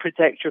 How do you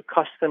protect your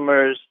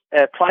customers'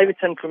 private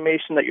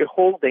information that you're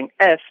holding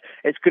if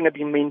it's going to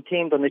be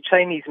maintained on the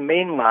Chinese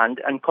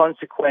mainland, and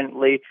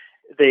consequently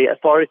the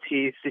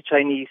authorities, the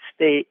Chinese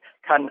state,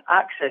 can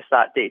access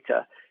that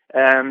data?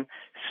 There's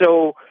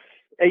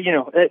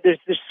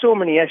so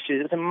many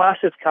issues. It's a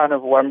massive can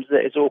of worms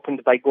that is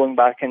opened by going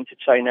back into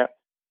China.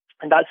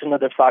 And that's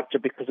another factor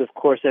because, of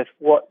course,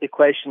 what the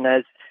question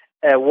is,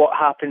 what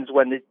happens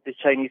when the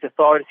Chinese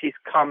authorities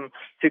come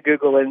to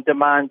Google and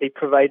demand they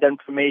provide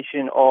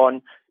information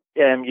on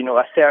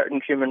a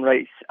certain human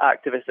rights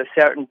activist, a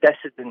certain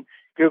dissident,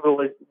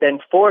 Google is then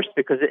forced,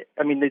 because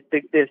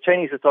the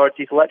Chinese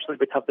authorities literally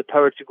would have the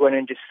power to go in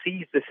and just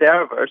seize the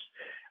servers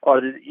or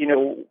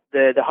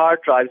the hard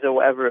drives or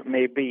whatever it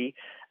may be,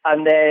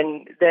 and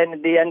then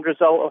the end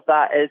result of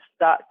that is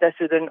that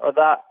dissident or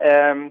that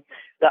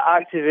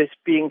activist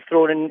being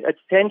thrown in a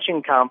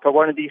detention camp or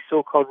one of these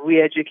so-called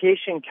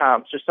re-education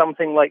camps or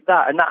something like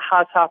that. And that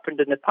has happened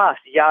in the past.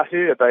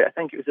 Yahoo, I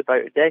think it was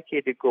about a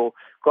decade ago,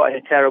 got in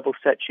a terrible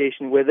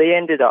situation where they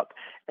ended up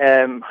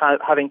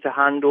having to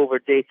hand over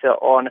data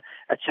on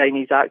a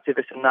Chinese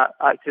activist, and that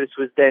activist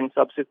was then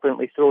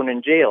subsequently thrown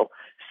in jail.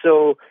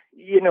 So,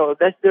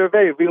 there are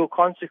very real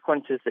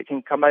consequences that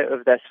can come out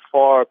of this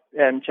for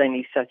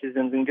Chinese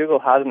citizens, and Google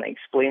hasn't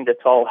explained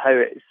at all how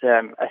it's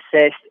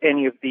assessed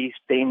any of these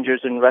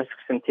dangers and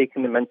risks and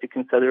taken them into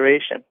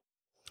consideration.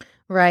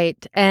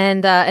 Right.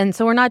 And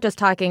so we're not just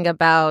talking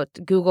about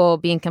Google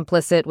being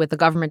complicit with the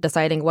government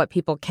deciding what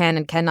people can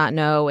and cannot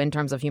know in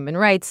terms of human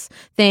rights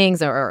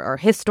things or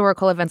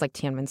historical events like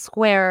Tiananmen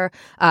Square,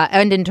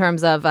 and in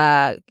terms of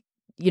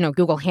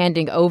Google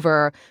handing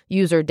over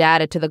user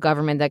data to the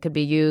government that could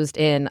be used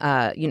in,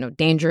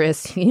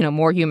 dangerous,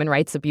 more human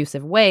rights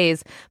abusive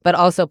ways, but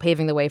also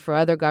paving the way for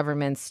other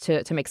governments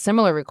to make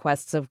similar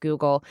requests of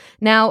Google.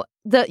 Now,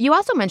 you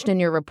also mentioned in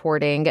your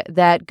reporting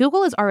that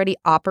Google is already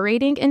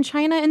operating in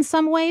China in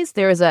some ways.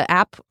 There is an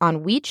app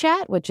on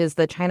WeChat, which is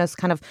China's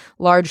kind of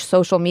large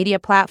social media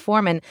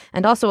platform, and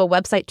also a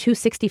website,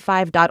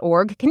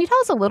 265.org. Can you tell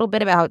us a little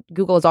bit about how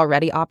Google is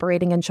already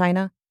operating in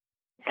China?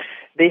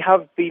 They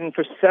have been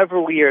for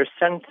several years,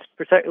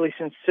 particularly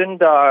since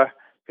Sundar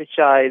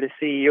Pichai, the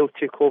CEO,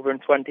 took over in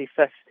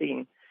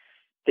 2015.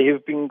 They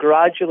have been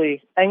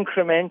gradually,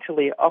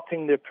 incrementally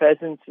upping their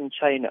presence in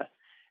China.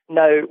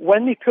 Now,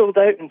 when they pulled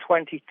out in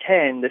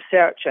 2010, the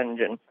search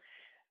engine,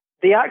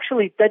 they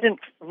actually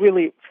didn't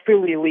really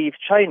fully leave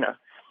China.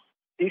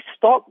 They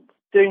stopped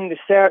doing the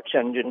search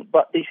engine,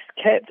 but they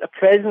kept a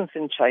presence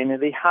in China.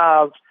 They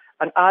have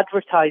an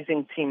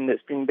advertising team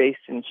that's been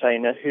based in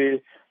China who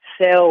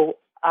sell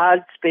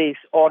ad space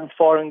on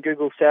foreign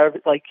Google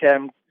service, like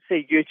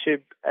say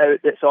YouTube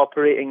that's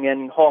operating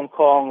in Hong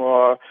Kong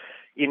or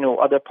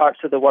other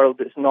parts of the world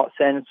that's not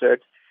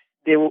censored.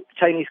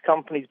 Chinese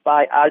companies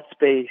buy ad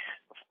space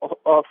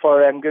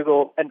for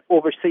Google and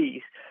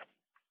overseas,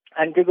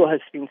 and Google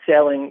has been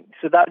selling,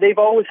 so that they've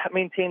always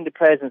maintained the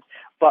presence.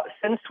 But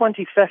since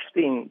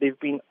 2015, they've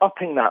been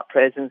upping that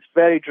presence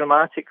very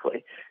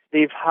dramatically.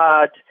 They've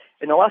had,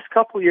 in the last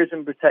couple of years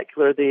in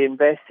particular, they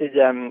invested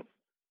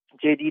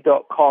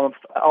JD.com,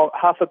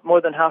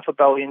 more than $500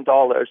 million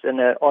in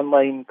an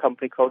online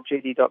company called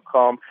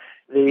JD.com.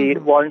 They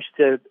launched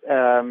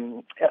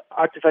an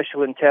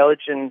artificial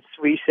intelligence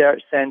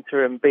research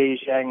center in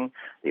Beijing.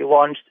 They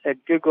launched a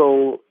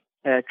Google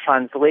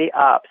Translate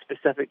app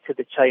specific to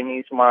the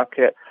Chinese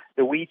market.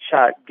 The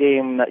WeChat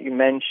game that you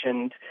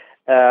mentioned.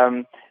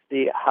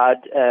 They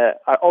had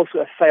also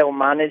a file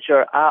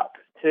manager app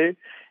too.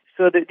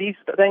 So that these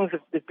things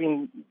have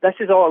been, this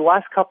is all the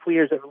last couple of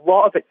years, there's a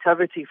lot of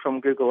activity from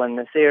Google in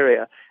this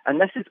area. And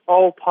this is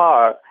all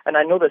part, and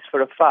I know this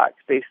for a fact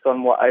based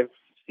on what I've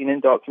seen in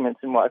documents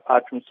and what I've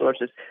had from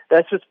sources,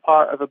 this was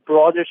part of a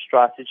broader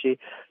strategy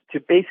to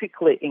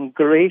basically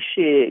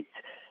ingratiate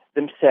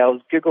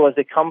themselves, Google as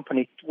a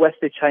company, with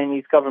the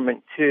Chinese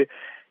government, to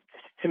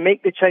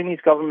make the Chinese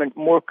government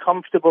more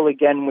comfortable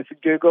again with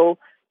Google,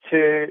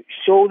 to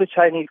show the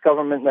Chinese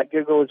government that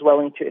Google is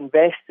willing to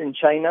invest in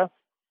China,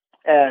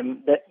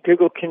 that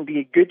Google can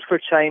be good for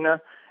China.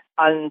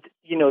 And,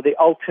 the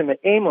ultimate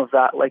aim of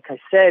that, like I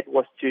said,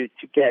 was to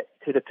get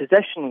to the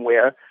position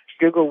where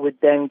Google would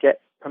then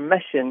get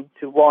permission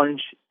to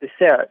launch the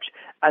search.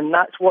 And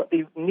that's what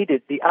they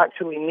needed. They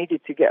actually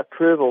needed to get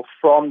approval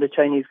from the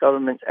Chinese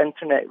government's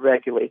internet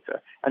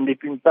regulator. And they've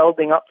been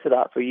building up to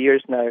that for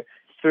years now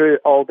through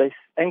all this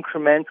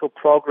incremental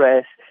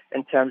progress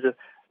in terms of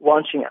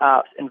launching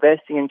apps,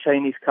 investing in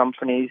Chinese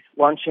companies,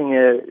 launching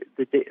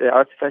the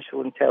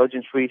Artificial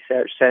Intelligence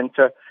Research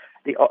Center,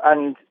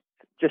 and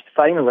just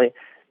finally,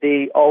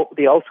 they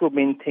also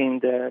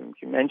maintained,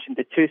 you mentioned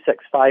the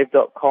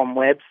 265.com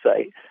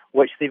website,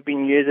 which they've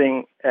been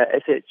using.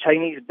 It's a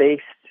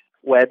Chinese-based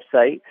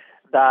website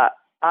that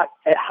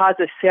it has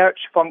a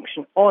search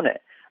function on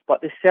it,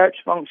 but the search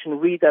function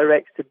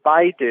redirects to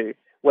Baidu,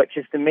 which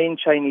is the main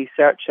Chinese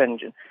search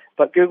engine.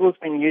 But Google's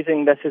been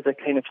using this as a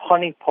kind of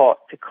honeypot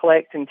to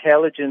collect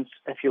intelligence,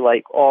 if you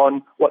like,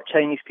 on what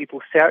Chinese people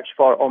search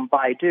for on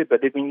Baidu,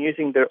 but they've been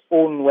using their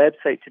own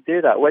website to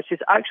do that, which is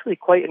actually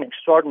quite an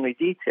extraordinary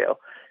detail.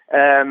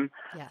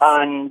 Yes.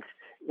 And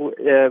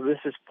this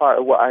is part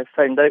of what I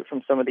found out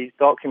from some of these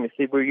documents.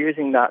 They were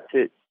using that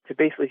to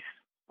basically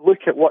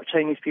look at what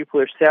Chinese people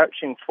are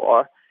searching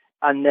for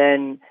and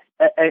then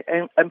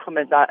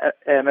implement that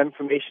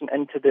information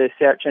into the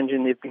search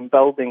engine they've been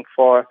building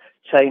for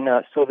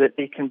China, so that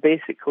they can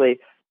basically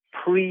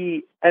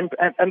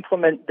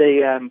implement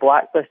the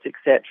blacklist,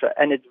 etc.,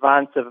 in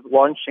advance of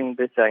launching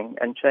the thing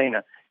in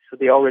China. So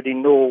they already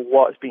know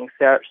what's being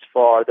searched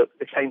for,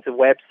 the kinds of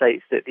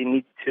websites that they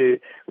need to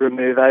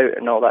remove out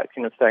and all that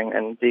kind of thing.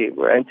 And they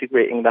were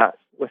integrating that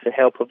with the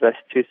help of this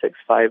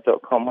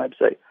 265.com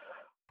website.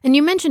 And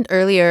you mentioned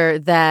earlier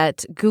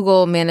that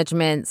Google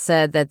management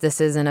said that this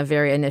is in a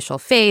very initial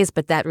phase,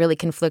 but that really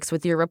conflicts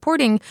with your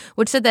reporting,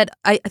 which said that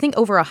I think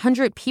over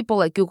 100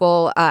 people at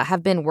Google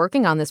have been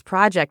working on this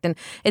project. And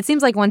it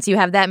seems like once you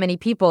have that many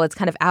people, it's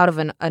kind of out of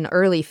an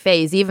early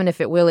phase, even if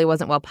it really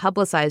wasn't well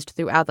publicized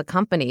throughout the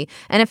company.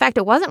 And in fact,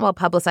 it wasn't well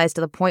publicized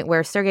to the point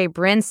where Sergey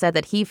Brin said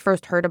that he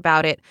first heard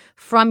about it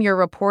from your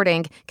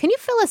reporting. Can you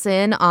fill us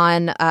in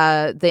on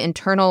the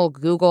internal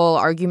Google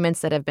arguments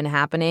that have been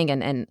happening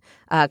and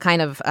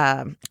kind of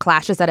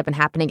clashes that have been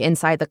happening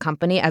inside the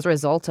company as a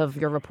result of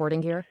your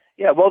reporting here?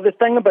 Yeah, well, the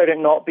thing about it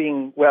not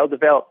being well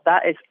developed,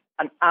 that is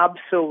an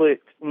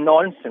absolute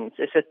nonsense.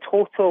 It's a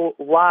total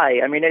lie.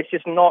 I mean, it's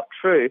just not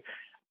true.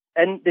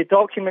 And the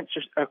documents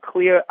are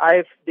clear.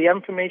 The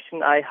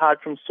information I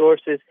had from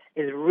sources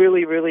is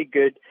really, really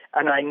good.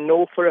 And I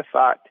know for a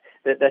fact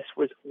that this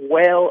was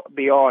well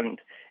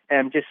beyond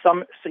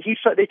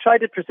they tried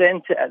to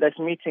present it at this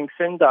meeting,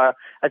 Sundar,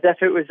 as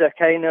if it was a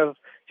kind of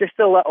just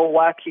a little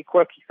wacky,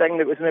 quirky thing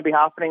that was maybe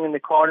happening in the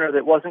corner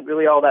that wasn't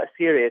really all that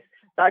serious.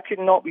 That could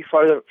not be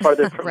further from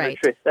right.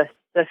 the truth.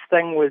 This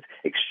thing was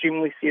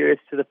extremely serious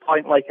to the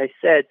point, like I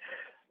said,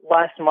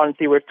 last month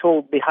they were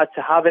told they had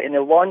to have it in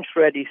a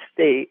launch-ready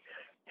state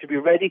to be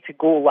ready to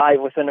go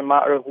live within a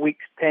matter of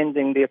weeks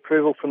pending the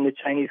approval from the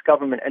Chinese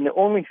government. And the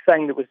only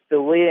thing that was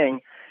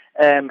delaying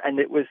and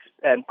it was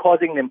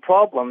causing them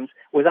problems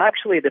was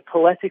actually the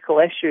political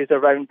issues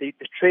around the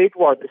trade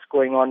war that's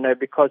going on now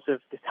because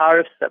of the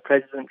tariffs that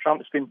President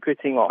Trump's been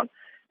putting on.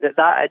 That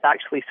had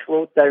actually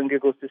slowed down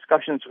Google's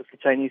discussions with the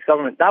Chinese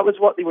government. That was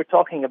what they were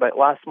talking about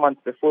last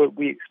month before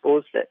we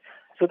exposed it.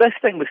 So this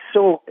thing was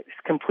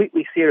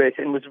completely serious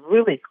and was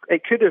really,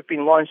 it could have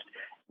been launched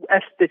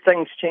if the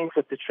things changed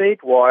with the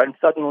trade war and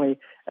suddenly,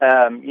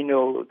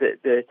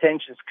 the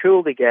tensions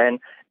cooled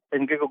again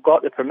and Google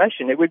got the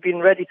permission, it would have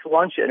been ready to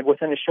launch it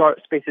within a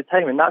short space of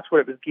time, and that's what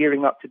it was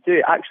gearing up to do.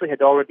 It actually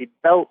had already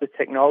built the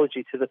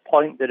technology to the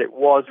point that it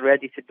was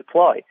ready to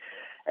deploy.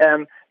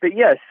 In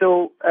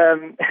answer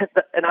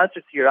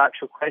to your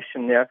actual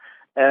question there,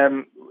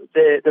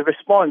 the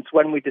response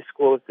when we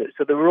disclosed it,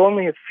 so there were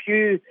only a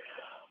few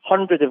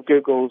hundred of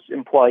Google's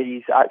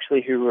employees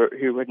actually who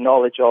had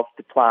knowledge of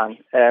the plan.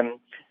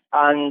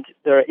 And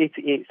there are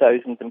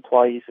 88,000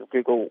 employees of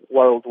Google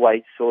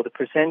worldwide. So the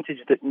percentage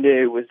that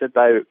knew was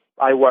about,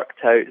 I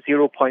worked out,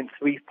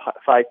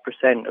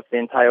 0.35% of the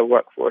entire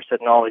workforce had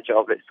knowledge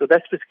of it. So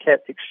this was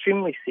kept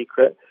extremely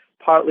secret,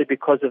 partly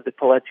because of the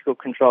political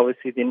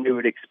controversy they knew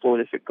would explode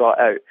if it got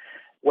out.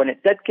 When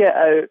it did get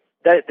out,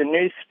 the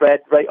news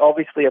spread right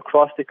obviously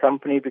across the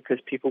company because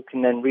people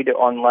can then read it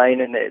online,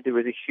 and there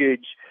was a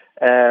huge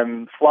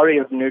flurry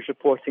of news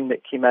reporting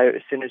that came out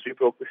as soon as we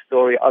broke the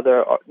story.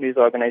 Other news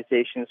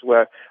organizations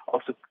were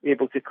also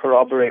able to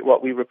corroborate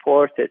what we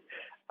reported.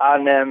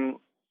 And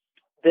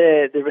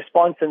the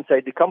response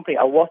inside the company,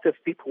 a lot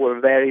of people were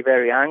very,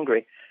 very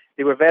angry.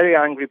 They were very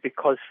angry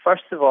because,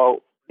 first of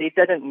all, they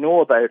didn't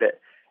know about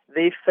it.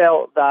 They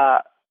felt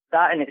that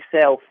in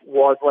itself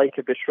was like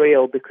a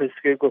betrayal because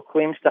Google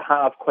claims to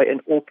have quite an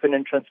open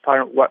and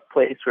transparent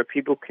workplace where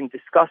people can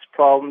discuss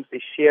problems,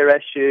 they share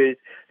issues,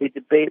 they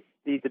debate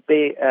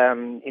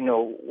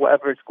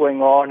whatever is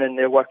going on in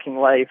their working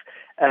life,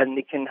 and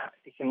they can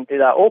do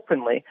that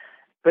openly.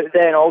 But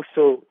then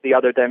also the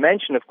other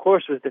dimension, of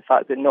course, was the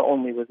fact that not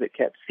only was it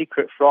kept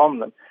secret from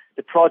them,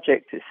 the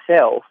project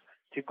itself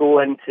to go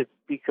in to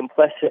be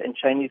complicit in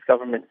Chinese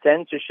government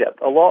censorship.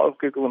 A lot of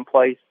Google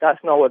employees,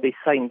 that's not what they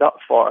signed up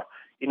for.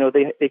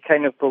 They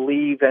kind of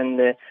believe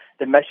in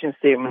the mission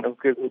statement of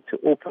Google to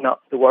open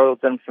up the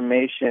world's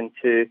information,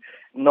 to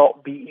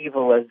not be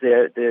evil, as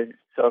the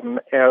sort of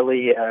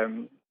early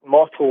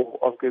motto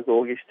of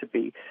Google used to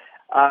be.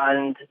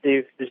 And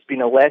there's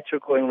been a letter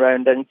going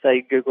around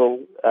inside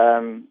Google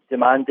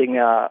demanding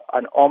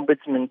an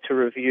ombudsman to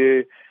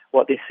review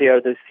what they say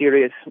are the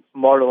serious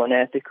moral and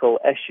ethical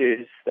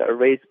issues that are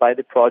raised by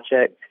the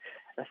project.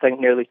 I think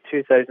nearly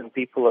 2,000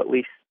 people at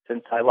least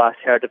since I last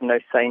heard have now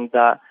signed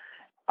that.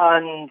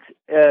 And,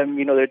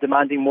 they're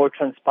demanding more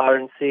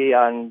transparency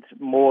and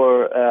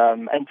more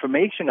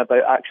information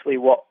about actually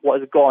what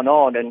has gone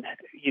on and,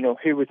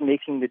 who was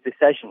making the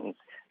decisions.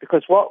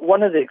 Because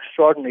one of the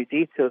extraordinary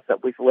details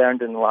that we've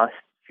learned in the last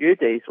few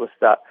days was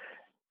that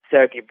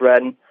Sergey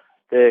Brin,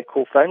 the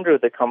co-founder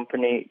of the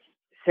company,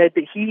 said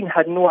that he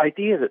had no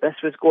idea that this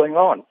was going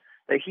on,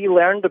 that he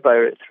learned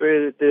about it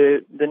through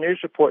the news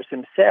reports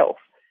himself.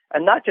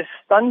 And that just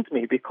stunned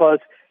me because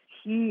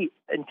he,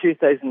 in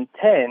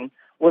 2010,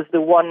 was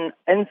the one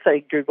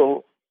inside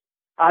Google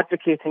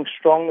advocating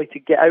strongly to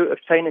get out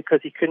of China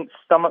because he couldn't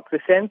stomach the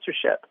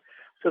censorship.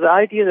 So the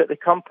idea that the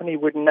company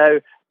would now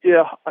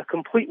do a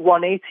complete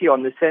 180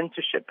 on the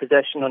censorship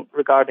position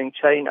regarding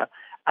China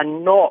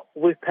and not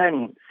loop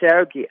in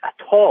Sergey at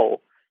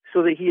all,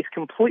 so that he is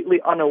completely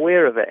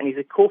unaware of it, and he's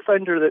a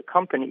co-founder of the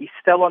company, he's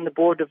still on the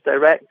board of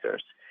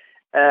directors,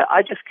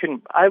 I just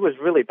couldn't. I was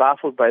really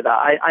baffled by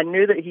that. I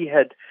knew that he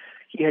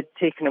had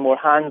taken a more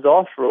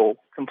hands-off role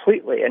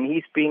completely, and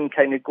he's been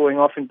kind of going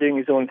off and doing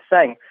his own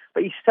thing.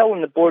 But he's still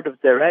on the board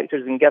of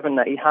directors, and given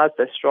that he has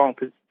this strong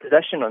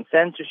position on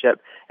censorship,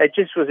 it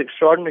just was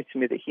extraordinary to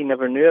me that he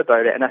never knew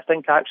about it. And I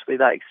think actually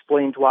that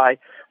explained why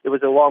there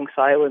was a long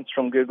silence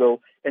from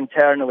Google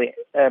internally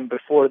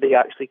before they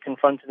actually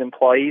confronted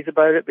employees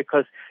about it,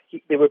 because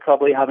they were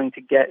probably having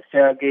to get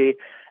Sergey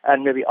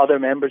and maybe other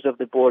members of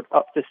the board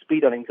up to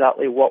speed on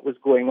exactly what was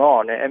going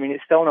on. I mean,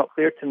 it's still not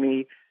clear to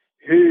me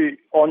who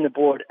on the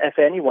board, if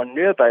anyone,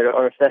 knew about it,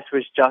 or if this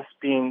was just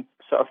being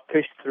sort of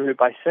pushed through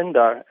by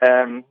Sundar.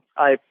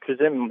 I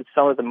presume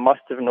some of them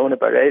must have known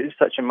about it. It was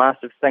such a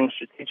massive thing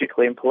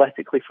strategically and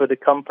politically for the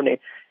company.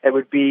 It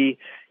would be,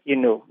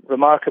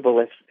 remarkable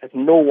if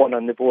no one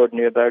on the board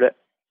knew about it.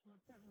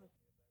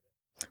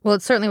 Well,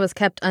 it certainly was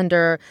kept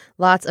under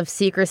lots of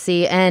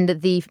secrecy,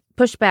 and the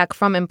pushback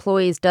from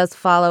employees does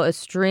follow a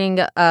string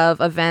of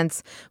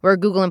events where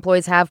Google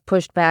employees have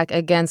pushed back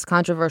against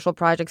controversial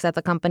projects at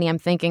the company. I'm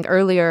thinking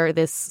earlier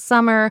this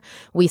summer,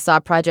 we saw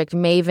Project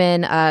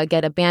Maven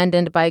get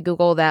abandoned by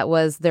Google. That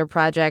was their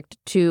project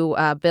to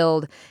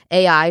build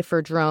AI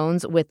for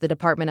drones with the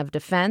Department of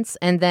Defense.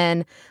 And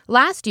then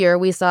last year,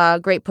 we saw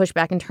great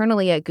pushback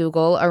internally at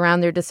Google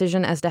around their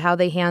decision as to how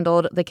they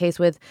handled the case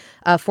with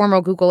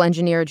former Google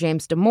engineer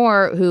James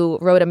Damore, who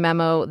wrote a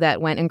memo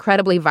that went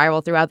incredibly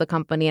viral throughout the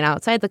company and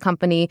outside the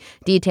company,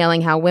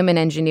 detailing how women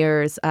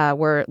engineers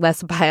were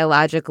less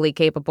biologically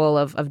capable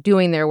of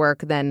doing their work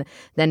than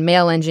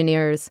male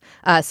engineers.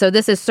 So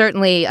this is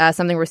certainly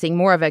something we're seeing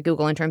more of at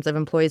Google in terms of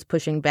employees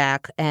pushing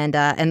back, and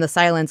the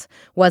silence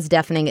was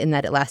deafening in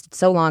that it lasted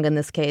so long in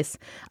this case.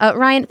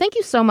 Ryan, thank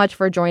you so much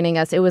for joining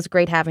us. It was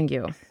great having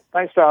you.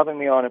 Thanks for having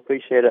me on.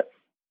 Appreciate it.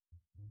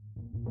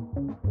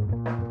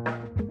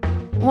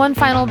 One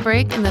final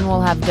break, and then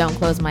we'll have Don't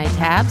Close My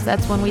Tabs.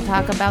 That's when we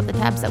talk about the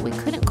tabs that we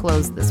couldn't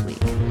close this week.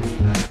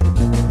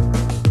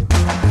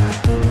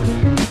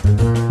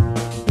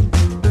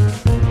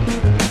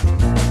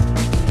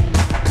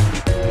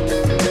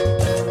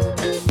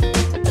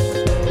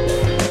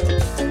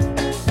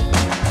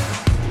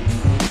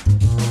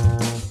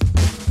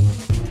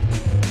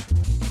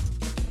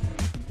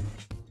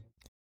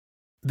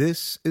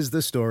 This is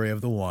the story of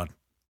the one.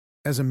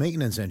 As a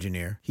maintenance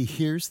engineer, he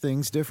hears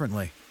things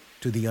differently.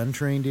 To the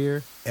untrained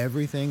ear,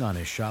 everything on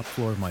his shop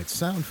floor might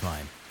sound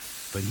fine,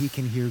 but he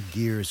can hear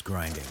gears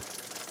grinding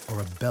or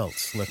a belt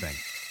slipping.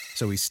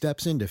 So he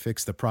steps in to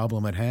fix the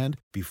problem at hand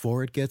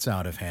before it gets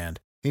out of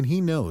hand. And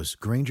he knows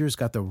Grainger's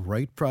got the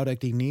right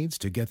product he needs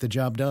to get the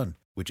job done,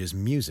 which is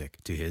music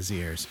to his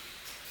ears.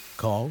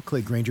 Call,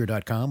 click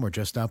Grainger.com, or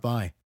just stop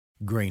by.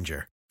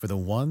 Grainger, for the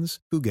ones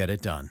who get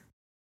it done.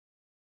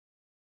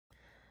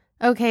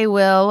 Okay,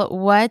 Will,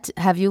 what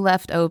have you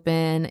left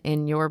open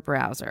in your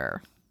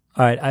browser?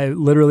 All right, I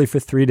literally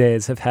for 3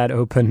 days have had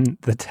open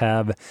the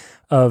tab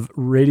of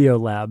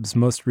Radiolab's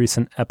most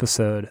recent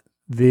episode.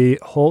 The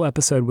whole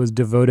episode was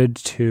devoted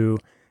to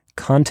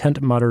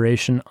content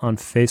moderation on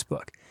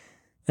Facebook.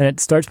 And it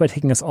starts by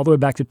taking us all the way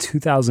back to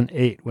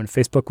 2008, when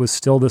Facebook was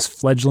still this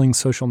fledgling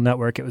social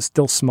network. It was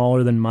still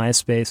smaller than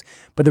MySpace,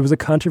 but there was a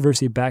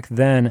controversy back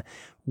then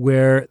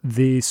where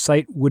the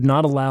site would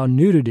not allow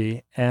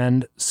nudity,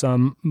 and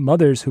some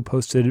mothers who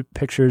posted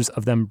pictures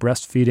of them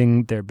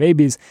breastfeeding their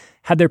babies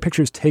had their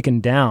pictures taken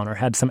down or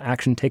had some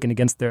action taken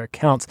against their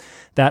accounts.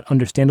 That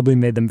understandably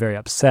made them very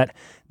upset.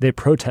 They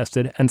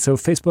protested, and so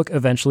Facebook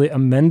eventually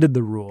amended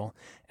the rule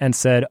and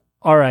said,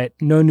 all right,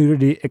 no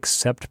nudity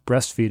except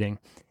breastfeeding.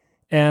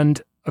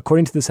 And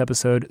according to this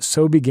episode,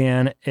 so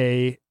began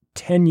a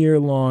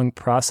 10-year-long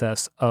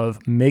process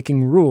of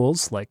making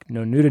rules, like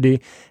no nudity,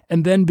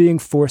 and then being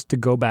forced to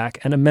go back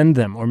and amend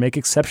them or make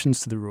exceptions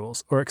to the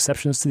rules or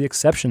exceptions to the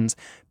exceptions,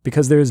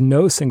 because there is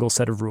no single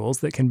set of rules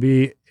that can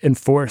be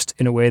enforced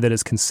in a way that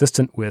is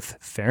consistent with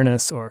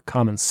fairness or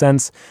common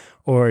sense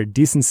or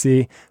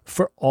decency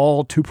for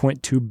all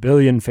 2.2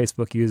 billion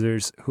Facebook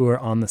users who are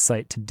on the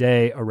site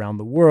today around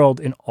the world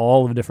in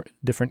all of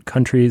different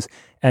countries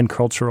and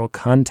cultural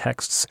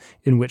contexts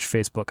in which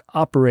Facebook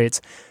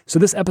operates. So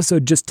this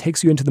episode just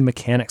takes you into the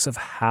mechanics of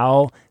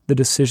how the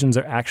decisions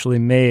are actually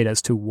made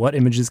as to what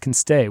images can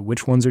stay,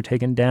 which ones are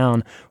taken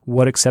down,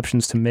 what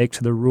exceptions to make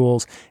to the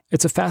rules.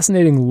 It's a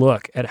fascinating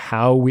look at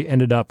how we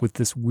ended up with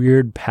this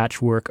weird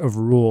patchwork of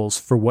rules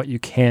for what you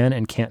can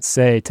and can't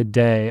say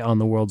today on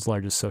the world's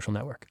largest social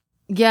network.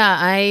 Yeah,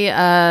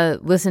 I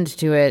listened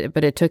to it,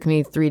 but it took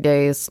me 3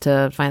 days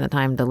to find the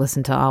time to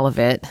listen to all of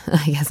it.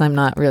 I guess I'm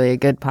not really a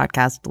good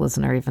podcast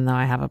listener, even though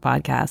I have a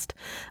podcast.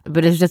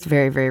 But it's just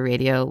very, very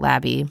Radio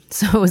Labby.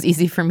 So it was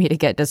easy for me to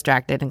get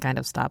distracted and kind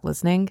of stop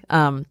listening.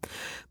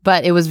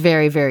 But it was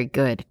very, very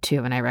good,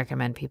 too. And I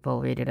recommend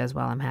people read it as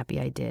well. I'm happy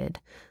I did.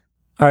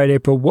 All right,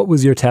 April, what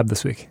was your tab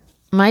this week?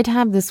 My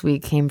tab this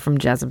week came from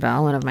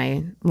Jezebel, one of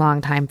my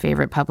longtime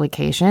favorite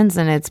publications,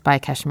 and it's by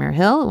Kashmir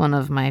Hill, one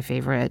of my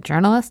favorite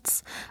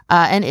journalists.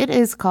 And it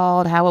is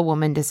called How a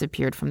Woman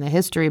Disappeared from the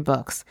History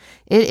Books.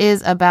 It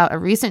is about a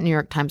recent New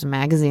York Times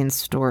Magazine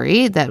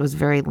story that was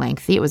very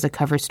lengthy. It was a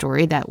cover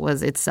story that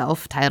was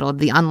itself titled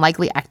The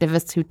Unlikely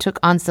Activists Who Took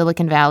on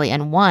Silicon Valley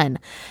and Won.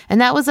 And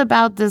that was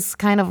about this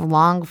kind of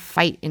long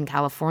fight in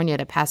California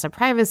to pass a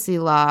privacy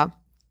law.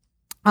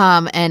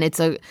 And it's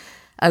a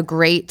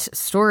great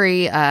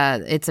story.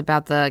 It's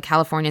about the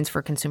Californians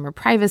for Consumer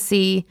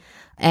Privacy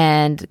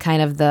and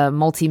kind of the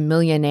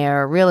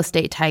multimillionaire real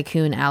estate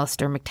tycoon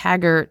Alistair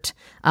McTaggart,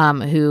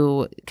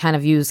 who kind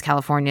of used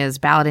California's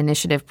ballot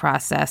initiative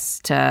process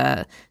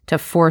to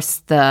force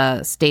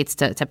the states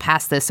to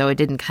pass this so it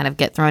didn't kind of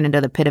get thrown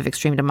into the pit of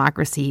extreme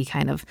democracy. He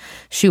kind of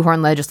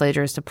shoehorned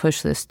legislators to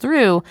push this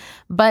through.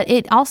 But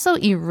it also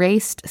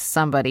erased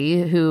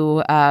somebody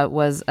who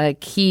was a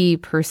key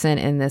person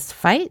in this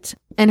fight.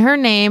 And her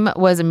name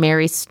was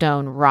Mary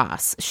Stone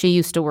Ross. She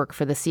used to work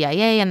for the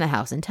CIA and the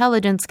House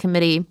Intelligence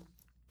Committee.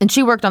 And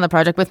she worked on the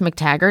project with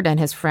McTaggart and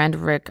his friend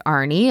Rick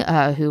Arney,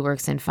 who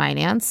works in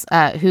finance,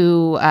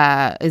 who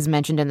is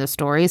mentioned in the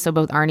story. So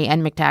both Arney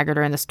and McTaggart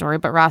are in the story,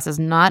 but Ross is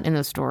not in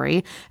the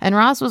story. And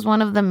Ross was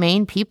one of the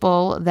main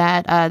people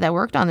that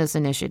worked on this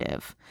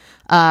initiative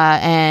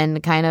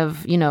and kind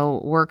of,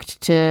 worked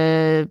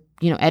to,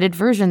 edit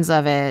versions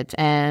of it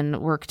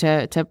and worked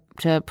to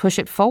push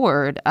it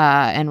forward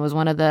and was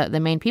one of the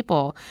main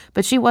people.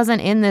 But she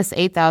wasn't in this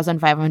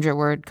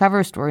 8,500-word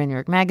cover story in New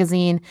York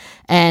Magazine.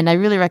 And I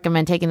really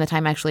recommend taking the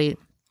time actually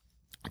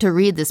to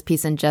read this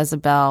piece in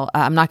Jezebel.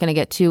 I'm not going to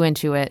get too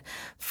into it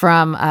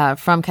from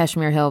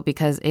Kashmir Hill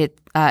because it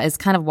is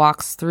kind of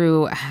walks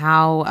through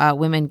how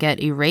women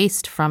get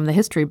erased from the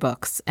history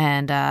books.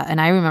 And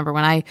I remember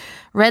when I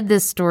read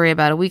this story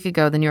about a week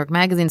ago, the New York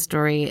Magazine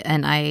story,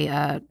 and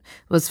I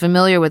was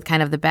familiar with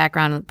kind of the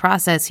background and the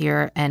process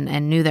here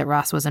and knew that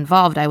Ross was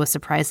involved. I was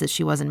surprised that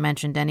she wasn't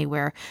mentioned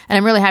anywhere. And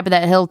I'm really happy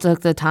that Hill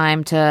took the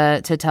time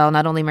to tell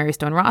not only Mary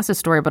Stone Ross's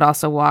story, but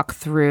also walk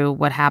through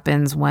what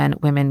happens when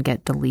women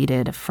get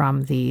deleted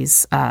from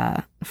these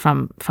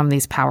from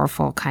these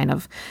powerful kind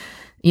of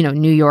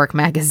New York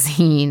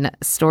Magazine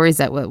stories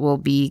that will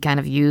be kind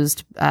of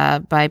used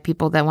by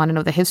people that want to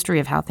know the history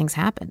of how things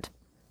happened.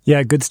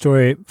 Yeah, good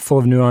story, full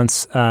of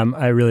nuance.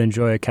 I really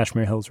enjoy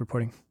Kashmir Hill's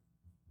reporting.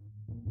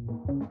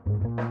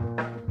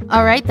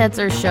 All right, that's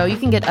our show. You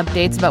can get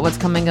updates about what's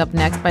coming up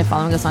next by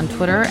following us on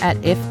Twitter at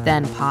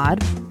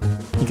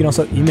IfThenPod. You can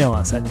also email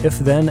us at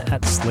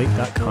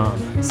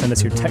ifthen@slate.com. Send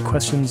us your tech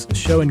questions,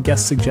 show and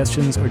guest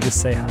suggestions, or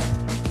just say hi.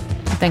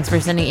 Thanks for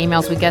sending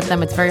emails. We get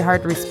them. It's very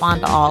hard to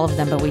respond to all of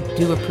them, but we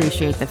do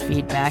appreciate the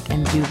feedback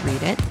and do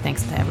read it.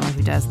 Thanks to everyone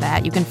who does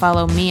that. You can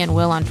follow me and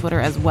Will on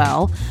Twitter as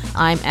well.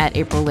 I'm at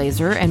April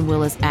Laser, and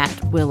Will is at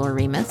Will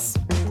Oremus.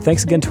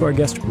 Thanks again to our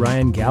guest,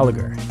 Ryan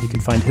Gallagher. You can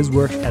find his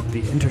work at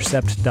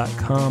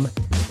theintercept.com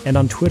and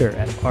on Twitter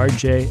at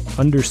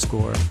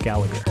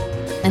RJ_Gallagher.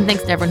 And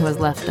thanks to everyone who has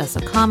left us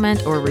a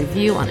comment or a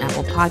review on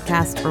Apple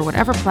Podcasts or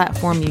whatever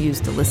platform you use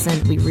to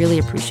listen. We really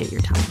appreciate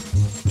your time.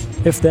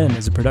 If Then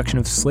is a production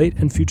of Slate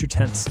and Future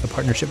Tense, a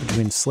partnership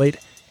between Slate,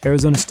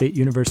 Arizona State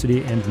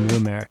University, and New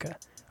America.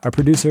 Our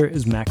producer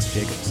is Max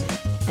Jacobs.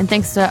 And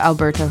thanks to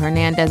Alberto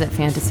Hernandez at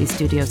Fantasy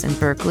Studios in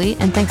Berkeley.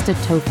 And thanks to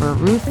Topher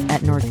Ruth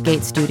at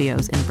Northgate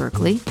Studios in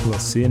Berkeley. We'll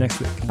see you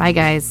next week. Bye,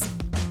 guys.